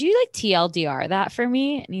 could you like TLDR that for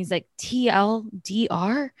me? And he's like,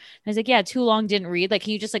 TLDR? I was like, yeah, too long, didn't read. Like,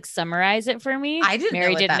 can you just like summarize it for me? I didn't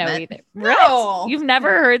Mary know didn't know meant. either. No. You've never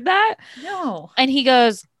heard that? No. And he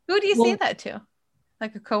goes, who do you say that to?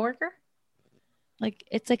 Like a coworker? Like,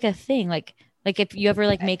 it's like a thing. Like if you ever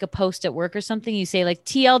like make a post at work or something, you say like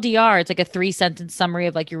TLDR. It's like a 3-sentence summary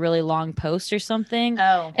of like your really long post or something.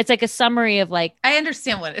 Oh, it's like a summary of like. I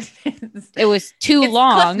understand what it is. It was too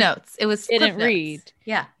long. Cliff notes. It was. Didn't read.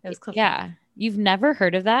 Yeah, it was. Cliff notes. You've never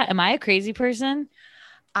heard of that? Am I a crazy person?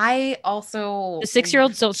 I also. The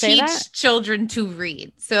 6-year-olds don't say that. Teach children to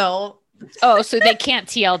read. So. Oh, so they can't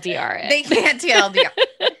TLDR it. They can't TLDR.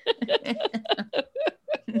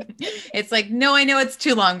 It's like, no, I know it's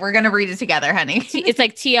too long. We're going to read it together, honey. It's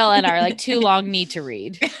like TLNR, like too long, need to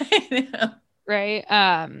read. Right.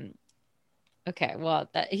 Okay. Well,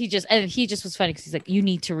 he just was funny because he's like, you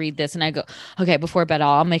need to read this. And I go, okay, before bed,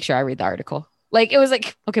 I'll make sure I read the article. Like, it was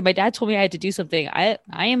like, okay, my dad told me I had to do something. I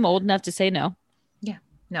am old enough to say no. Yeah.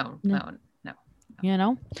 No. You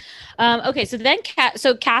know? Okay. So then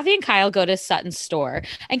Kathy and Kyle go to Sutton's store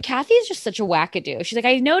and Kathy is just such a wackadoo. She's like,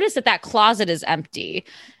 I noticed that closet is empty.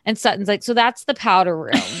 And Sutton's like, so that's the powder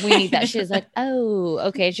room. We need that. She's like, oh,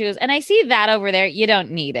 okay. She goes, and I see that over there. You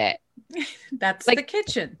don't need it. That's like the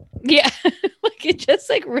kitchen. Yeah. Like it just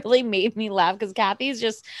like really made me laugh because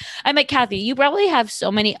I'm like, Kathy, you probably have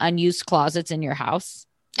so many unused closets in your house.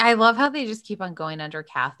 I love how they just keep on going under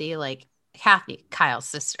Kathy, like Kathy, Kyle's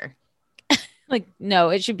sister. Like,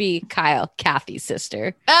 no, it should be Kyle, Kathy's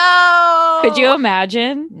sister. Oh, could you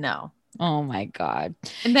imagine? No. Oh my God.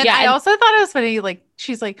 And then I also thought it was funny. Like,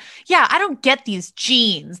 she's like, yeah, I don't get these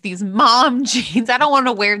jeans, these mom jeans. I don't want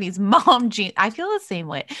to wear these mom jeans. I feel the same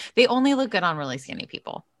way. They only look good on really skinny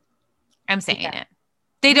people. I'm saying it.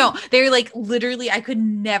 They don't. They're like, literally, I could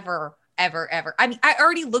never, ever. I mean, I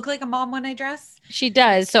already look like a mom when I dress. She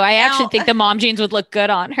does. So I actually think the mom jeans would look good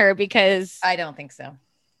on her because. I don't think so.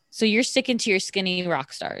 So you're sticking to your skinny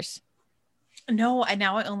rock stars. No,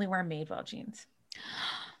 now I only wear Madewell jeans.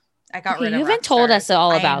 I got rid of. You haven't told us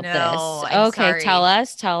all about this. Okay, sorry. tell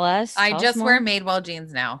us. I just wear Madewell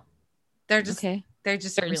jeans now. They're just okay. They're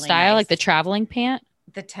just certain really style, nice. like the traveling pant,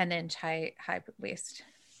 the 10-inch high waist.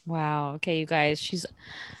 Wow. Okay, you guys. She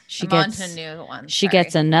gets on to new ones. She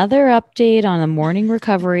gets another update on the morning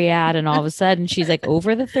recovery ad, and all of a sudden she's like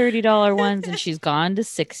over the $30 ones, and she's gone to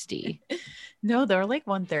 $60. No, they're like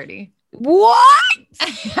 $130. What?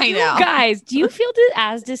 I know. You guys, do you feel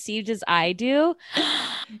as deceived as I do?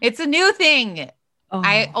 It's a new thing. Oh.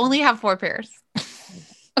 I only have 4 pairs.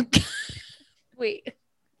 Wait,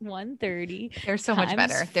 $130. They're so much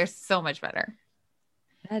better. They're so much better.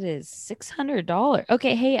 That is $600.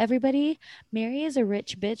 Okay, hey everybody. Mary is a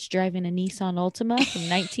rich bitch driving a Nissan Altima from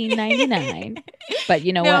 1999. But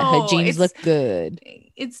you know what? Her jeans look good.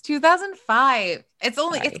 It's 2005.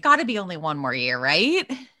 It's got to be only one more year, right?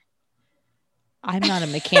 I'm not a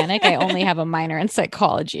mechanic. I only have a minor in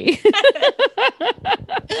psychology.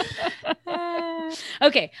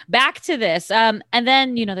 Okay, back to this. And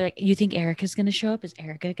then, they're like, you think Erica's going to show up? Is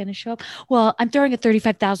Erica going to show up? Well, I'm throwing a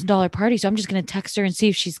 $35,000 party, so I'm just going to text her and see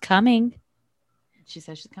if she's coming. She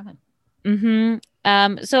says she's coming.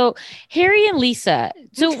 Mm-hmm. So Harry and Lisa.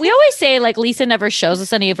 So we always say like Lisa never shows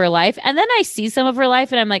us any of her life. And then I see some of her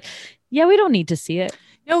life and I'm like, yeah, we don't need to see it.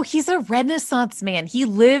 No, he's a Renaissance man. He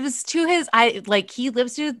lives to his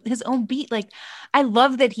own beat. Like, I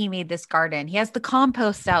love that he made this garden. He has the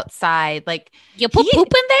compost outside. Like, you put poop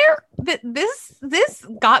in there? This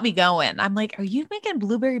got me going. I'm like, are you making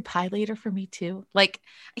blueberry pie later for me too? Like,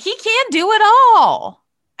 he can do it all.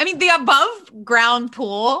 I mean, the above ground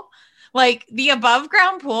pool.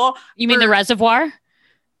 You mean the reservoir?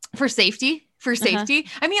 For safety.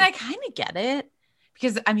 I mean, I kind of get it.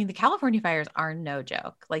 Because, I mean, the California fires are no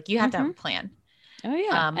joke. Like, you have to have a plan. Oh,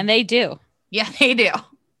 yeah. And they do. Yeah, they do.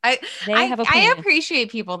 They have a plan. I appreciate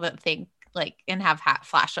people that think, like, and have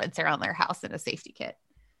flashlights around their house and a safety kit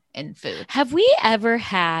and food. Have we ever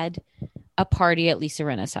had a party at Lisa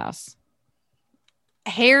Rinna's house?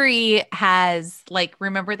 Harry has, like,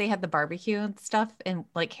 remember they had the barbecue and stuff? And,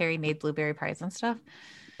 like, Harry made blueberry pies and stuff?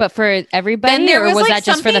 But for everybody, or was that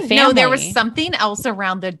just for the family? No, there was something else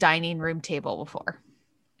around the dining room table before.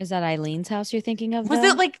 Is that Eileen's house you're thinking of? Was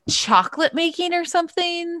it like chocolate making or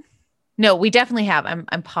something? No, we definitely have.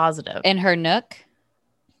 I'm positive. In her nook?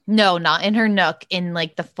 No, not in her nook. In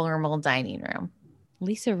like the formal dining room.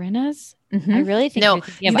 Lisa Rinna's? Mm-hmm. I really think no.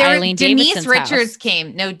 Eileen Denise Richards house.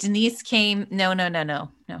 came. No, Denise came. No.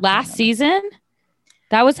 Last season?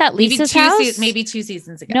 That was at Lisa's house? Maybe 2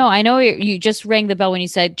 seasons ago. No, I know you just rang the bell when you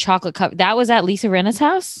said chocolate cup. That was at Lisa Rinna's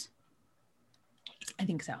house? I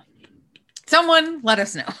think so. Someone let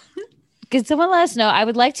us know. Could someone let us know? I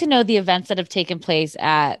would like to know the events that have taken place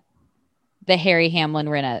at the Harry Hamlin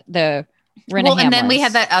Rinna, the Rinna Hamlins. And then we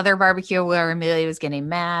had that other barbecue where Amelia was getting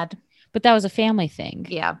mad. But that was a family thing.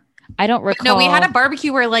 Yeah. I don't recall. No, we had a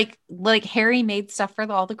barbecue where like Harry made stuff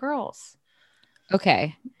for all the girls.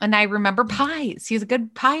 Okay. And I remember pies. He's a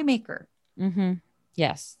good pie maker. Mm-hmm.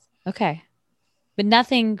 Yes. Okay. But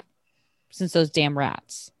nothing since those damn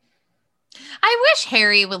rats. I wish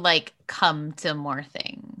Harry would like come to more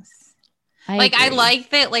things. I like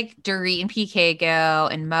that like Dorit and PK go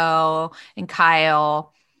and Mo and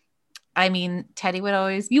Kyle. I mean, Teddy would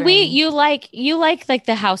always you like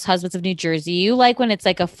the House Husbands of New Jersey. You like when it's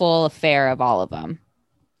like a full affair of all of them.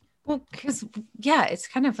 Well, because yeah, it's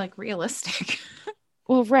kind of like realistic.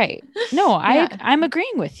 Well, right. No, I'm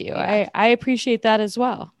agreeing with you. Yeah. I appreciate that as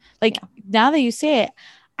well. Like now that you say it,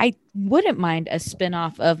 I wouldn't mind a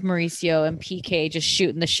spinoff of Mauricio and PK just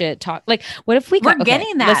shooting the shit talk. Like, what if we're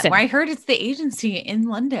getting that? Listen, I heard it's the agency in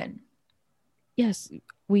London. Yes,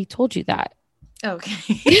 we told you that.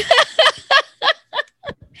 Okay.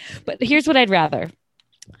 But here's what I'd rather.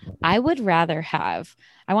 I would rather I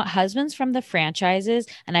want husbands from the franchises,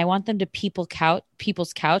 and I want them to people's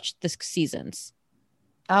couch this seasons.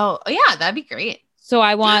 Oh yeah, that'd be great. So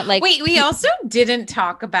I want like wait, we also didn't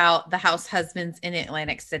talk about the House Husbands in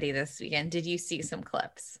Atlantic City this weekend. Did you see some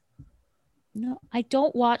clips? No, I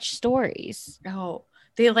don't watch stories. Oh,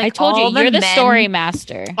 they like I told you, you're the story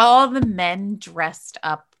master. All the men dressed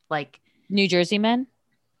up like New Jersey men.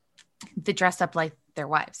 They dressed up like their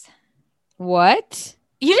wives. What?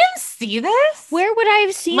 You didn't see this? Where would I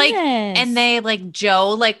have seen this? And they like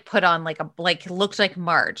Joe like put on like looked like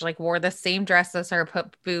Marge, like wore the same dress as her,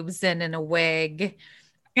 put boobs in a wig.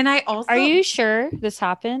 And I also Are you sure this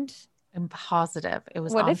happened? I'm positive. It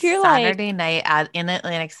was what on if you're Saturday night in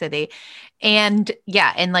Atlantic City. And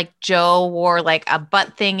yeah, and like Joe wore like a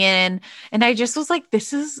butt thing in. And I just was like,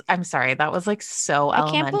 I'm sorry, that was like so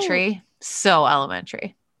elementary. So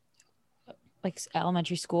elementary. Like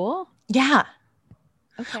elementary school? Yeah.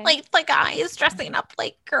 Okay. Like guys dressing up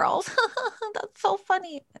like girls. That's so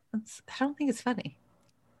funny. I don't think it's funny.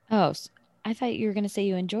 Oh, I thought you were going to say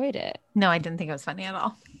you enjoyed it. No, I didn't think it was funny at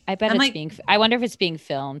all. I bet I wonder if it's being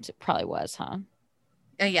filmed. It probably was, huh?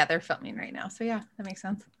 Yeah, they're filming right now. So yeah, that makes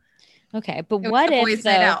sense. Okay, but what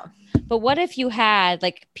if you had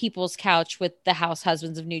like People's Couch with the House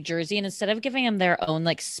Husbands of New Jersey, and instead of giving them their own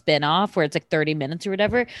like spin-off where it's like 30 minutes or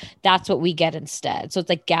whatever, that's what we get instead. So it's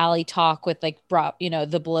like galley talk with like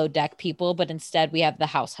the below deck people, but instead we have the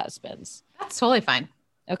House Husbands. That's totally fine.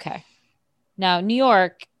 Okay. Now New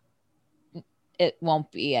York it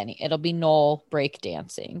won't be any. It'll be Noel break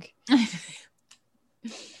dancing.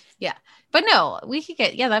 Yeah. But no, we could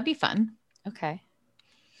get, that'd be fun. Okay.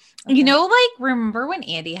 You know, like, remember when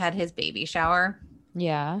Andy had his baby shower?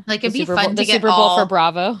 Yeah. Like, it'd be fun to the get Super Bowl for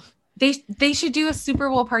Bravo. They should do a Super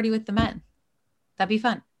Bowl party with the men. That'd be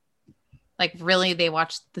fun. Like, really, they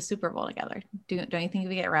watched the Super Bowl together. Don't you think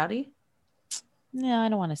we get rowdy? No, I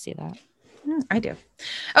don't want to see that. I do.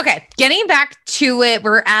 Okay, getting back to it,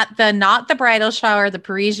 we're at not the bridal shower, the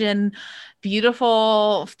Parisian,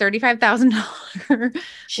 beautiful $35,000.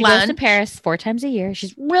 She goes to Paris 4 times a year.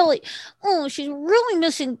 She's really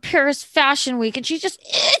missing Paris Fashion Week, and she's just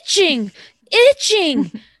itching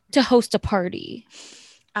to host a party.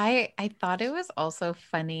 I thought it was also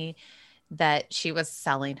funny that she was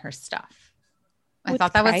selling her stuff. I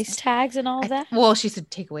thought that price tags and all that. Well, she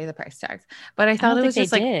said take away the price tags, but I thought it was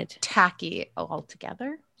just like tacky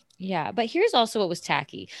altogether. Yeah, but here's also what was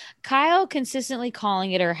tacky. Kyle consistently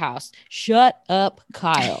calling it her house. Shut up,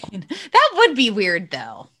 Kyle. That would be weird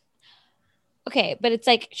though. Okay, but it's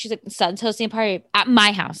like she's like, Sutton's hosting a party at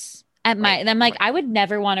my house. And I'm like, I would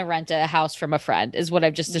never want to rent a house from a friend, is what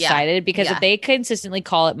I've just decided. Because if they consistently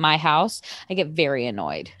call it my house, I get very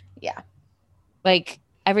annoyed. Yeah. Like,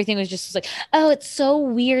 everything was just like, oh, it's so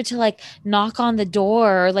weird to like knock on the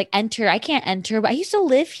door or like enter. I can't enter, but I used to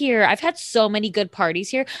live here. I've had so many good parties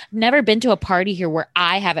here. I've never been to a party here where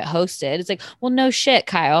I haven't hosted. It's like, well, no shit,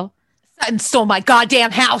 Kyle. Sutton stole my goddamn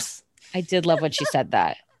house. I did love when she said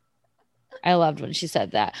that. I loved when she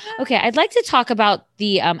said that. Okay, I'd like to talk about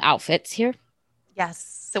the outfits here.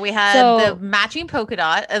 Yes. So we had the matching polka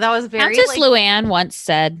dot. That was very Countess Luann once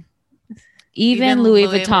said, even Louis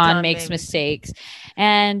Vuitton makes mistakes.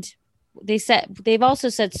 And they've also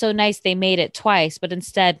said so nice they made it twice, but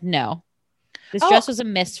instead, no. This dress was a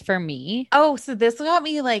miss for me. Oh, so this got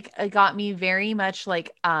me very much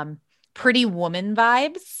like Pretty Woman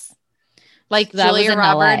vibes. Like that Julia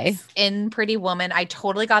Roberts in Pretty Woman. I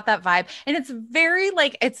totally got that vibe. And it's very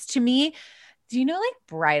like, it's to me, do you know like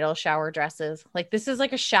bridal shower dresses? Like this is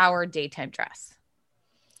like a shower daytime dress.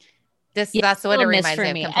 That's what it reminds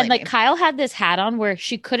me of completely. And like Kyle had this hat on where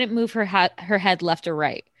she couldn't move her head left or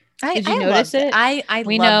right. Did you notice it?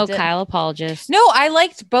 We know Kyle apologist. No, I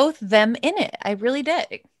liked both them in it. I really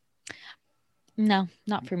did. No,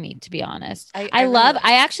 not for me, to be honest. I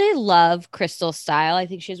actually love Crystal's style. I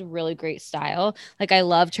think she has a really great style. Like I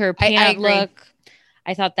loved her pant look.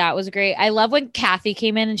 I thought that was great. I love when Kathy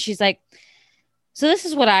came in and she's like, so this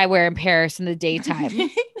is what I wear in Paris in the daytime.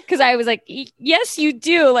 Because I was like, yes, you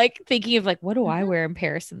do. Like thinking of like, what do I wear in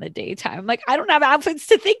Paris in the daytime? Like, I don't have outfits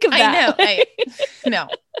to think of that. I know.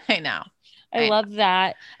 I love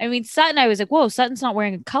that. I mean, Sutton, I was like, whoa, Sutton's not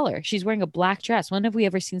wearing a color. She's wearing a black dress. When have we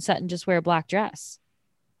ever seen Sutton just wear a black dress?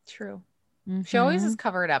 True. Mm-hmm. She always is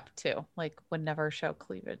covered up too. Like would never show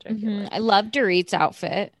cleavage. I feel like. I love Dorit's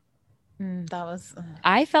outfit. That was.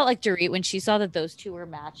 I felt like Dorit when she saw that those two were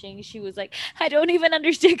matching. She was like, I don't even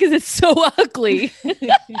understand because it's so ugly.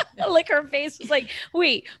 Like her face was like,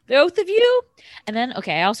 wait, both of you? And then,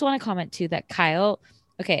 okay, I also want to comment too that Kyle.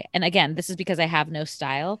 Okay, and again, this is because I have no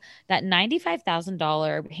style. That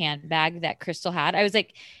 $95,000 handbag that Crystal had, I was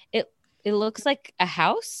like, it looks like a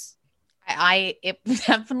house. It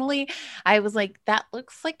definitely. I was like, that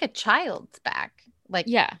looks like a child's bag. Like,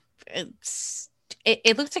 yeah,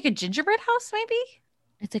 It looks like a gingerbread house, maybe.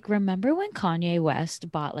 It's like, remember when Kanye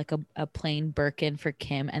West bought like a plain Birkin for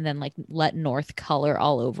Kim and then like let North color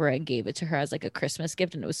all over it and gave it to her as like a Christmas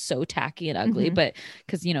gift, and it was so tacky and ugly, but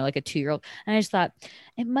because like a 2-year-old. And I just thought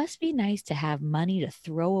it must be nice to have money to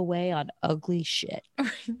throw away on ugly shit.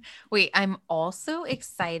 Wait, I'm also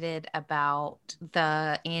excited about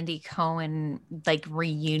the Andy Cohen like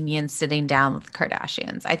reunion sitting down with the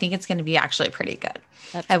Kardashians. I think it's going to be actually pretty good.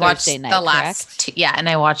 I watched the last two, and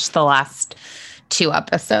I watched the last 2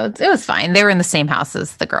 episodes. It was fine. They were in the same house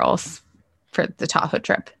as the girls for the Tahoe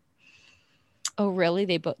trip. Oh, really?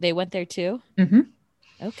 They went there too? Mm-hmm.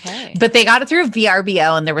 Okay. But they got it through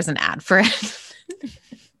VRBO and there was an ad for it.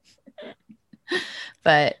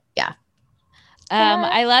 But yeah.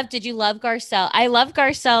 Did you love Garcelle? I love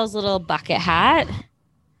Garcelle's little bucket hat.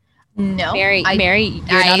 No, Mary,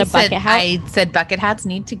 you're not a bucket hat. I said bucket hats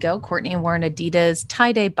need to go. Courtney wore an Adidas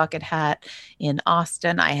tie-dye bucket hat in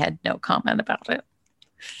Austin. I had no comment about it.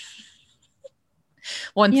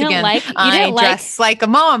 Once again, I dress like a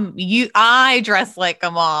mom. I dress like a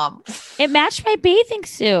mom. It matched my bathing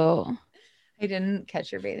suit. I didn't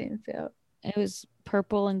catch your bathing suit. It was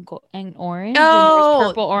purple and orange. Oh,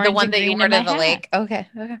 purple, orange, the one that you wore to the lake. Okay.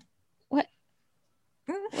 What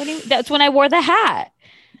do you? That's when I wore the hat.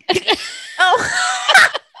 Oh,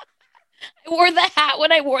 I wore the hat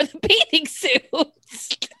when I wore the bathing suit.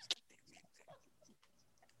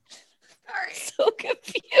 Sorry. So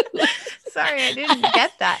confused. Sorry, I didn't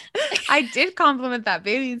get that. I did compliment that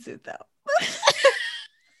bathing suit though.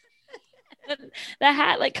 The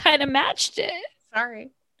hat like kind of matched it.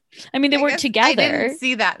 Sorry. I mean, they weren't together. I didn't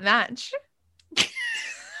see that match.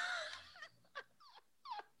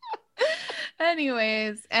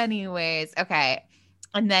 Anyways. Okay.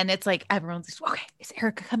 And then it's like, everyone's like, okay, is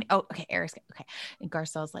Erica coming? Oh, okay. Erica's okay. And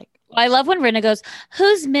Garcelle's like, I love when Rinna goes,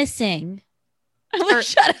 who's missing? I'm like,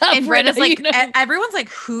 shut up. And Rinna's like, everyone's like,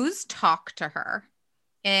 who's talked to her?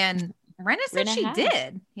 And Rinna said she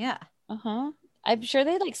did. Yeah. Uh-huh. I'm sure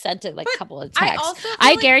they like sent it like a couple of texts.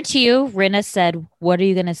 I guarantee you, Rinna said, what are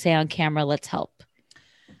you going to say on camera? Let's help.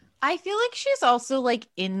 I feel like she's also like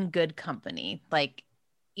in good company. Like,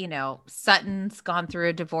 you know, Sutton's gone through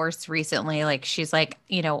a divorce recently. Like she's like,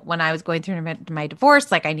 you know, when I was going through my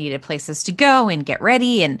divorce, like I needed places to go and get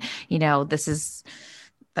ready. And, you know, that's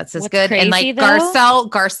good. Crazy, and like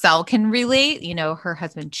Garcelle can relate, you know, her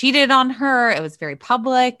husband cheated on her. It was very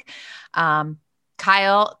public.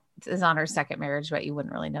 Kyle is on her second marriage, but you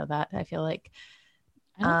wouldn't really know that. I feel like.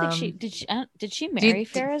 I don't think did she marry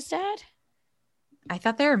Farrah's dad? I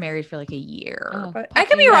thought they were married for like a year, but I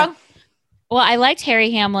could be wrong. Well, I liked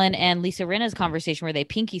Harry Hamlin and Lisa Rinna's conversation where they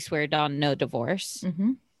pinky sweared on no divorce.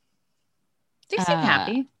 Mm-hmm. They seem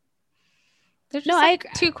happy. They're just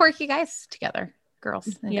two quirky guys together,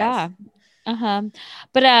 girls. Yeah.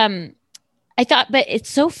 But I thought, but it's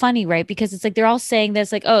so funny, right? Because it's like they're all saying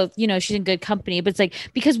this, like, oh, you know, she's in good company. But it's like,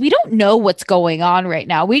 because we don't know what's going on right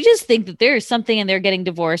now. We just think that there's something and they're getting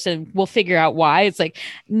divorced and we'll figure out why. It's like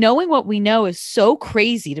knowing what we know is so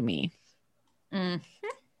crazy to me. Mm.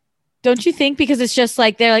 Don't you think? Because it's just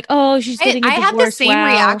like, they're like, oh, she's getting a divorce. I had the same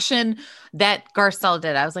reaction that Garcelle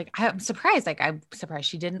did. I was like, I'm surprised. Like, I'm surprised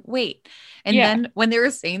she didn't wait. And then when they were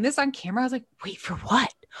saying this on camera, I was like, wait for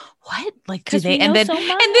what? What? Like, do they? And then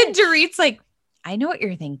Dorit's like, I know what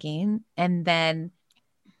you're thinking. And then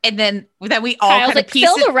that we all kind of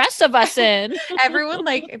fill the rest of us in. Everyone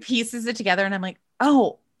like pieces it together. And I'm like,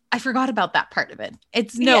 oh, I forgot about that part of it.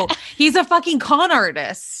 He's a fucking con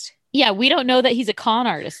artist. Yeah, we don't know that he's a con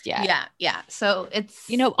artist yet. Yeah. So it's,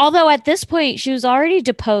 you know, although at this point she was already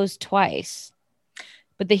deposed twice,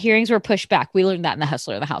 but the hearings were pushed back. We learned that in The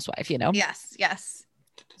Hustler and The Housewife, you know? Yes.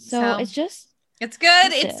 So it's just, it's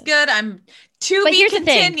good. It's good. I'm to be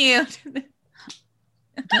continued.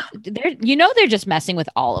 They're just messing with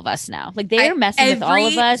all of us now. Like they are messing with all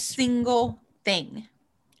of us. Single thing.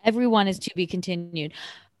 Everyone is to be continued.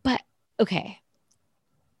 But okay.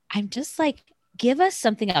 I'm just like, give us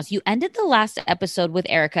something else. You ended the last episode with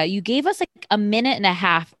Erica. You gave us like a minute and a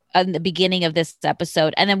half in the beginning of this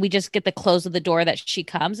episode. And then we just get the close of the door that she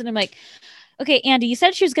comes. And I'm like, okay, Andy, you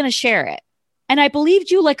said she was going to share it. And I believed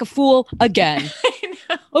you like a fool again.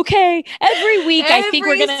 Okay. Every week, I think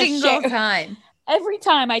we're going to share. Time. Every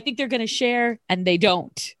time I think they're going to share and they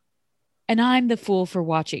don't. And I'm the fool for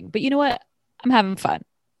watching. But you know what? I'm having fun.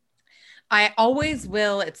 I always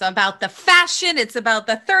will. It's about the fashion. It's about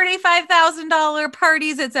the $35,000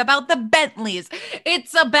 parties. It's about the Bentleys.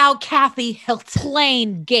 It's about Kathy Hilton.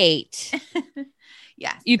 Plane Gate.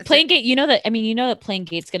 Yes. Plane Gate. You know that Plane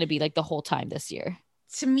Gate's going to be like the whole time this year.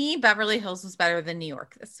 To me, Beverly Hills was better than New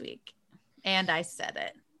York this week. And I said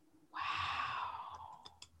it. Wow.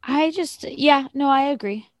 I agree.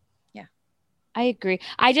 Yeah. I agree.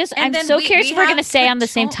 I'm so curious if we're going to stay on the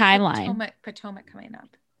same timeline. Potomac coming up.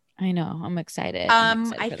 I know. I'm excited.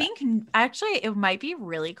 I think actually it might be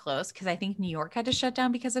really close because I think New York had to shut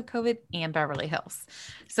down because of COVID and Beverly Hills.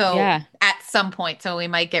 So at some point, so we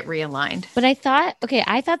might get realigned. But I thought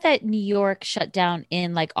that New York shut down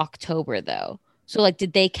in like October though. So like,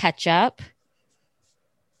 did they catch up?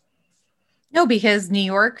 No, because New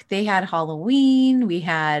York, they had Halloween. We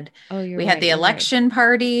had the election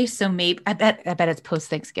party. So maybe I bet it's post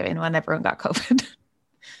Thanksgiving when everyone got COVID.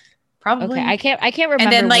 Probably. Okay, I can't remember.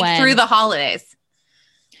 And then like through the holidays.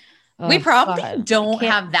 We probably don't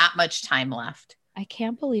have that much time left. I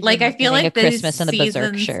can't believe like I feel like Christmas and the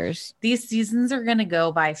Berkshires. These seasons are gonna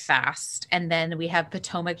go by fast. And then we have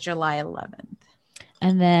Potomac July 11th.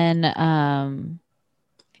 And then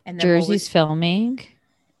Jersey's filming.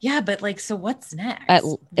 Yeah, but like, so what's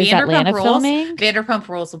next? Is Atlanta filming? Vanderpump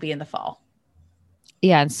Rules will be in the fall.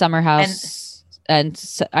 Yeah, and Summer House.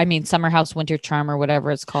 Summer House Winter Charm or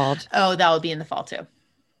whatever it's called. Oh, that would be in the fall too.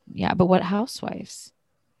 Yeah, but what Housewives?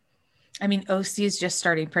 I mean, OC is just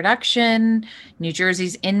starting production. New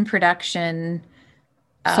Jersey's in production.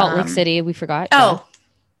 Salt Lake City, we forgot. Oh,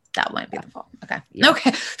 that might be the fall. Okay. Yeah.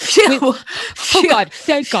 Okay. Oh God,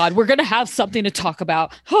 thank God. We're going to have something to talk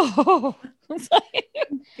about.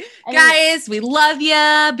 Guys, we love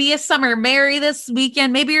you. Be a summer Mary this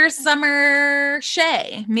weekend. Maybe you're a summer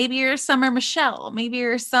Shay. Maybe you're a summer Michelle. Maybe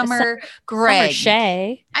you're a summer Greg. Summer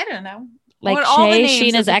Shay. I don't know. Like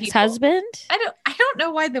Shay, Sheena's ex-husband? I don't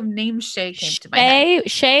know why the name Shay came to my head.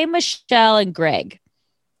 Shay, Michelle, and Greg.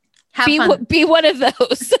 Be one of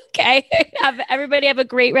those. Okay. Everybody have a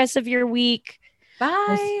great rest of your week.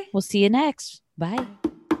 Bye. We'll see you next. Bye.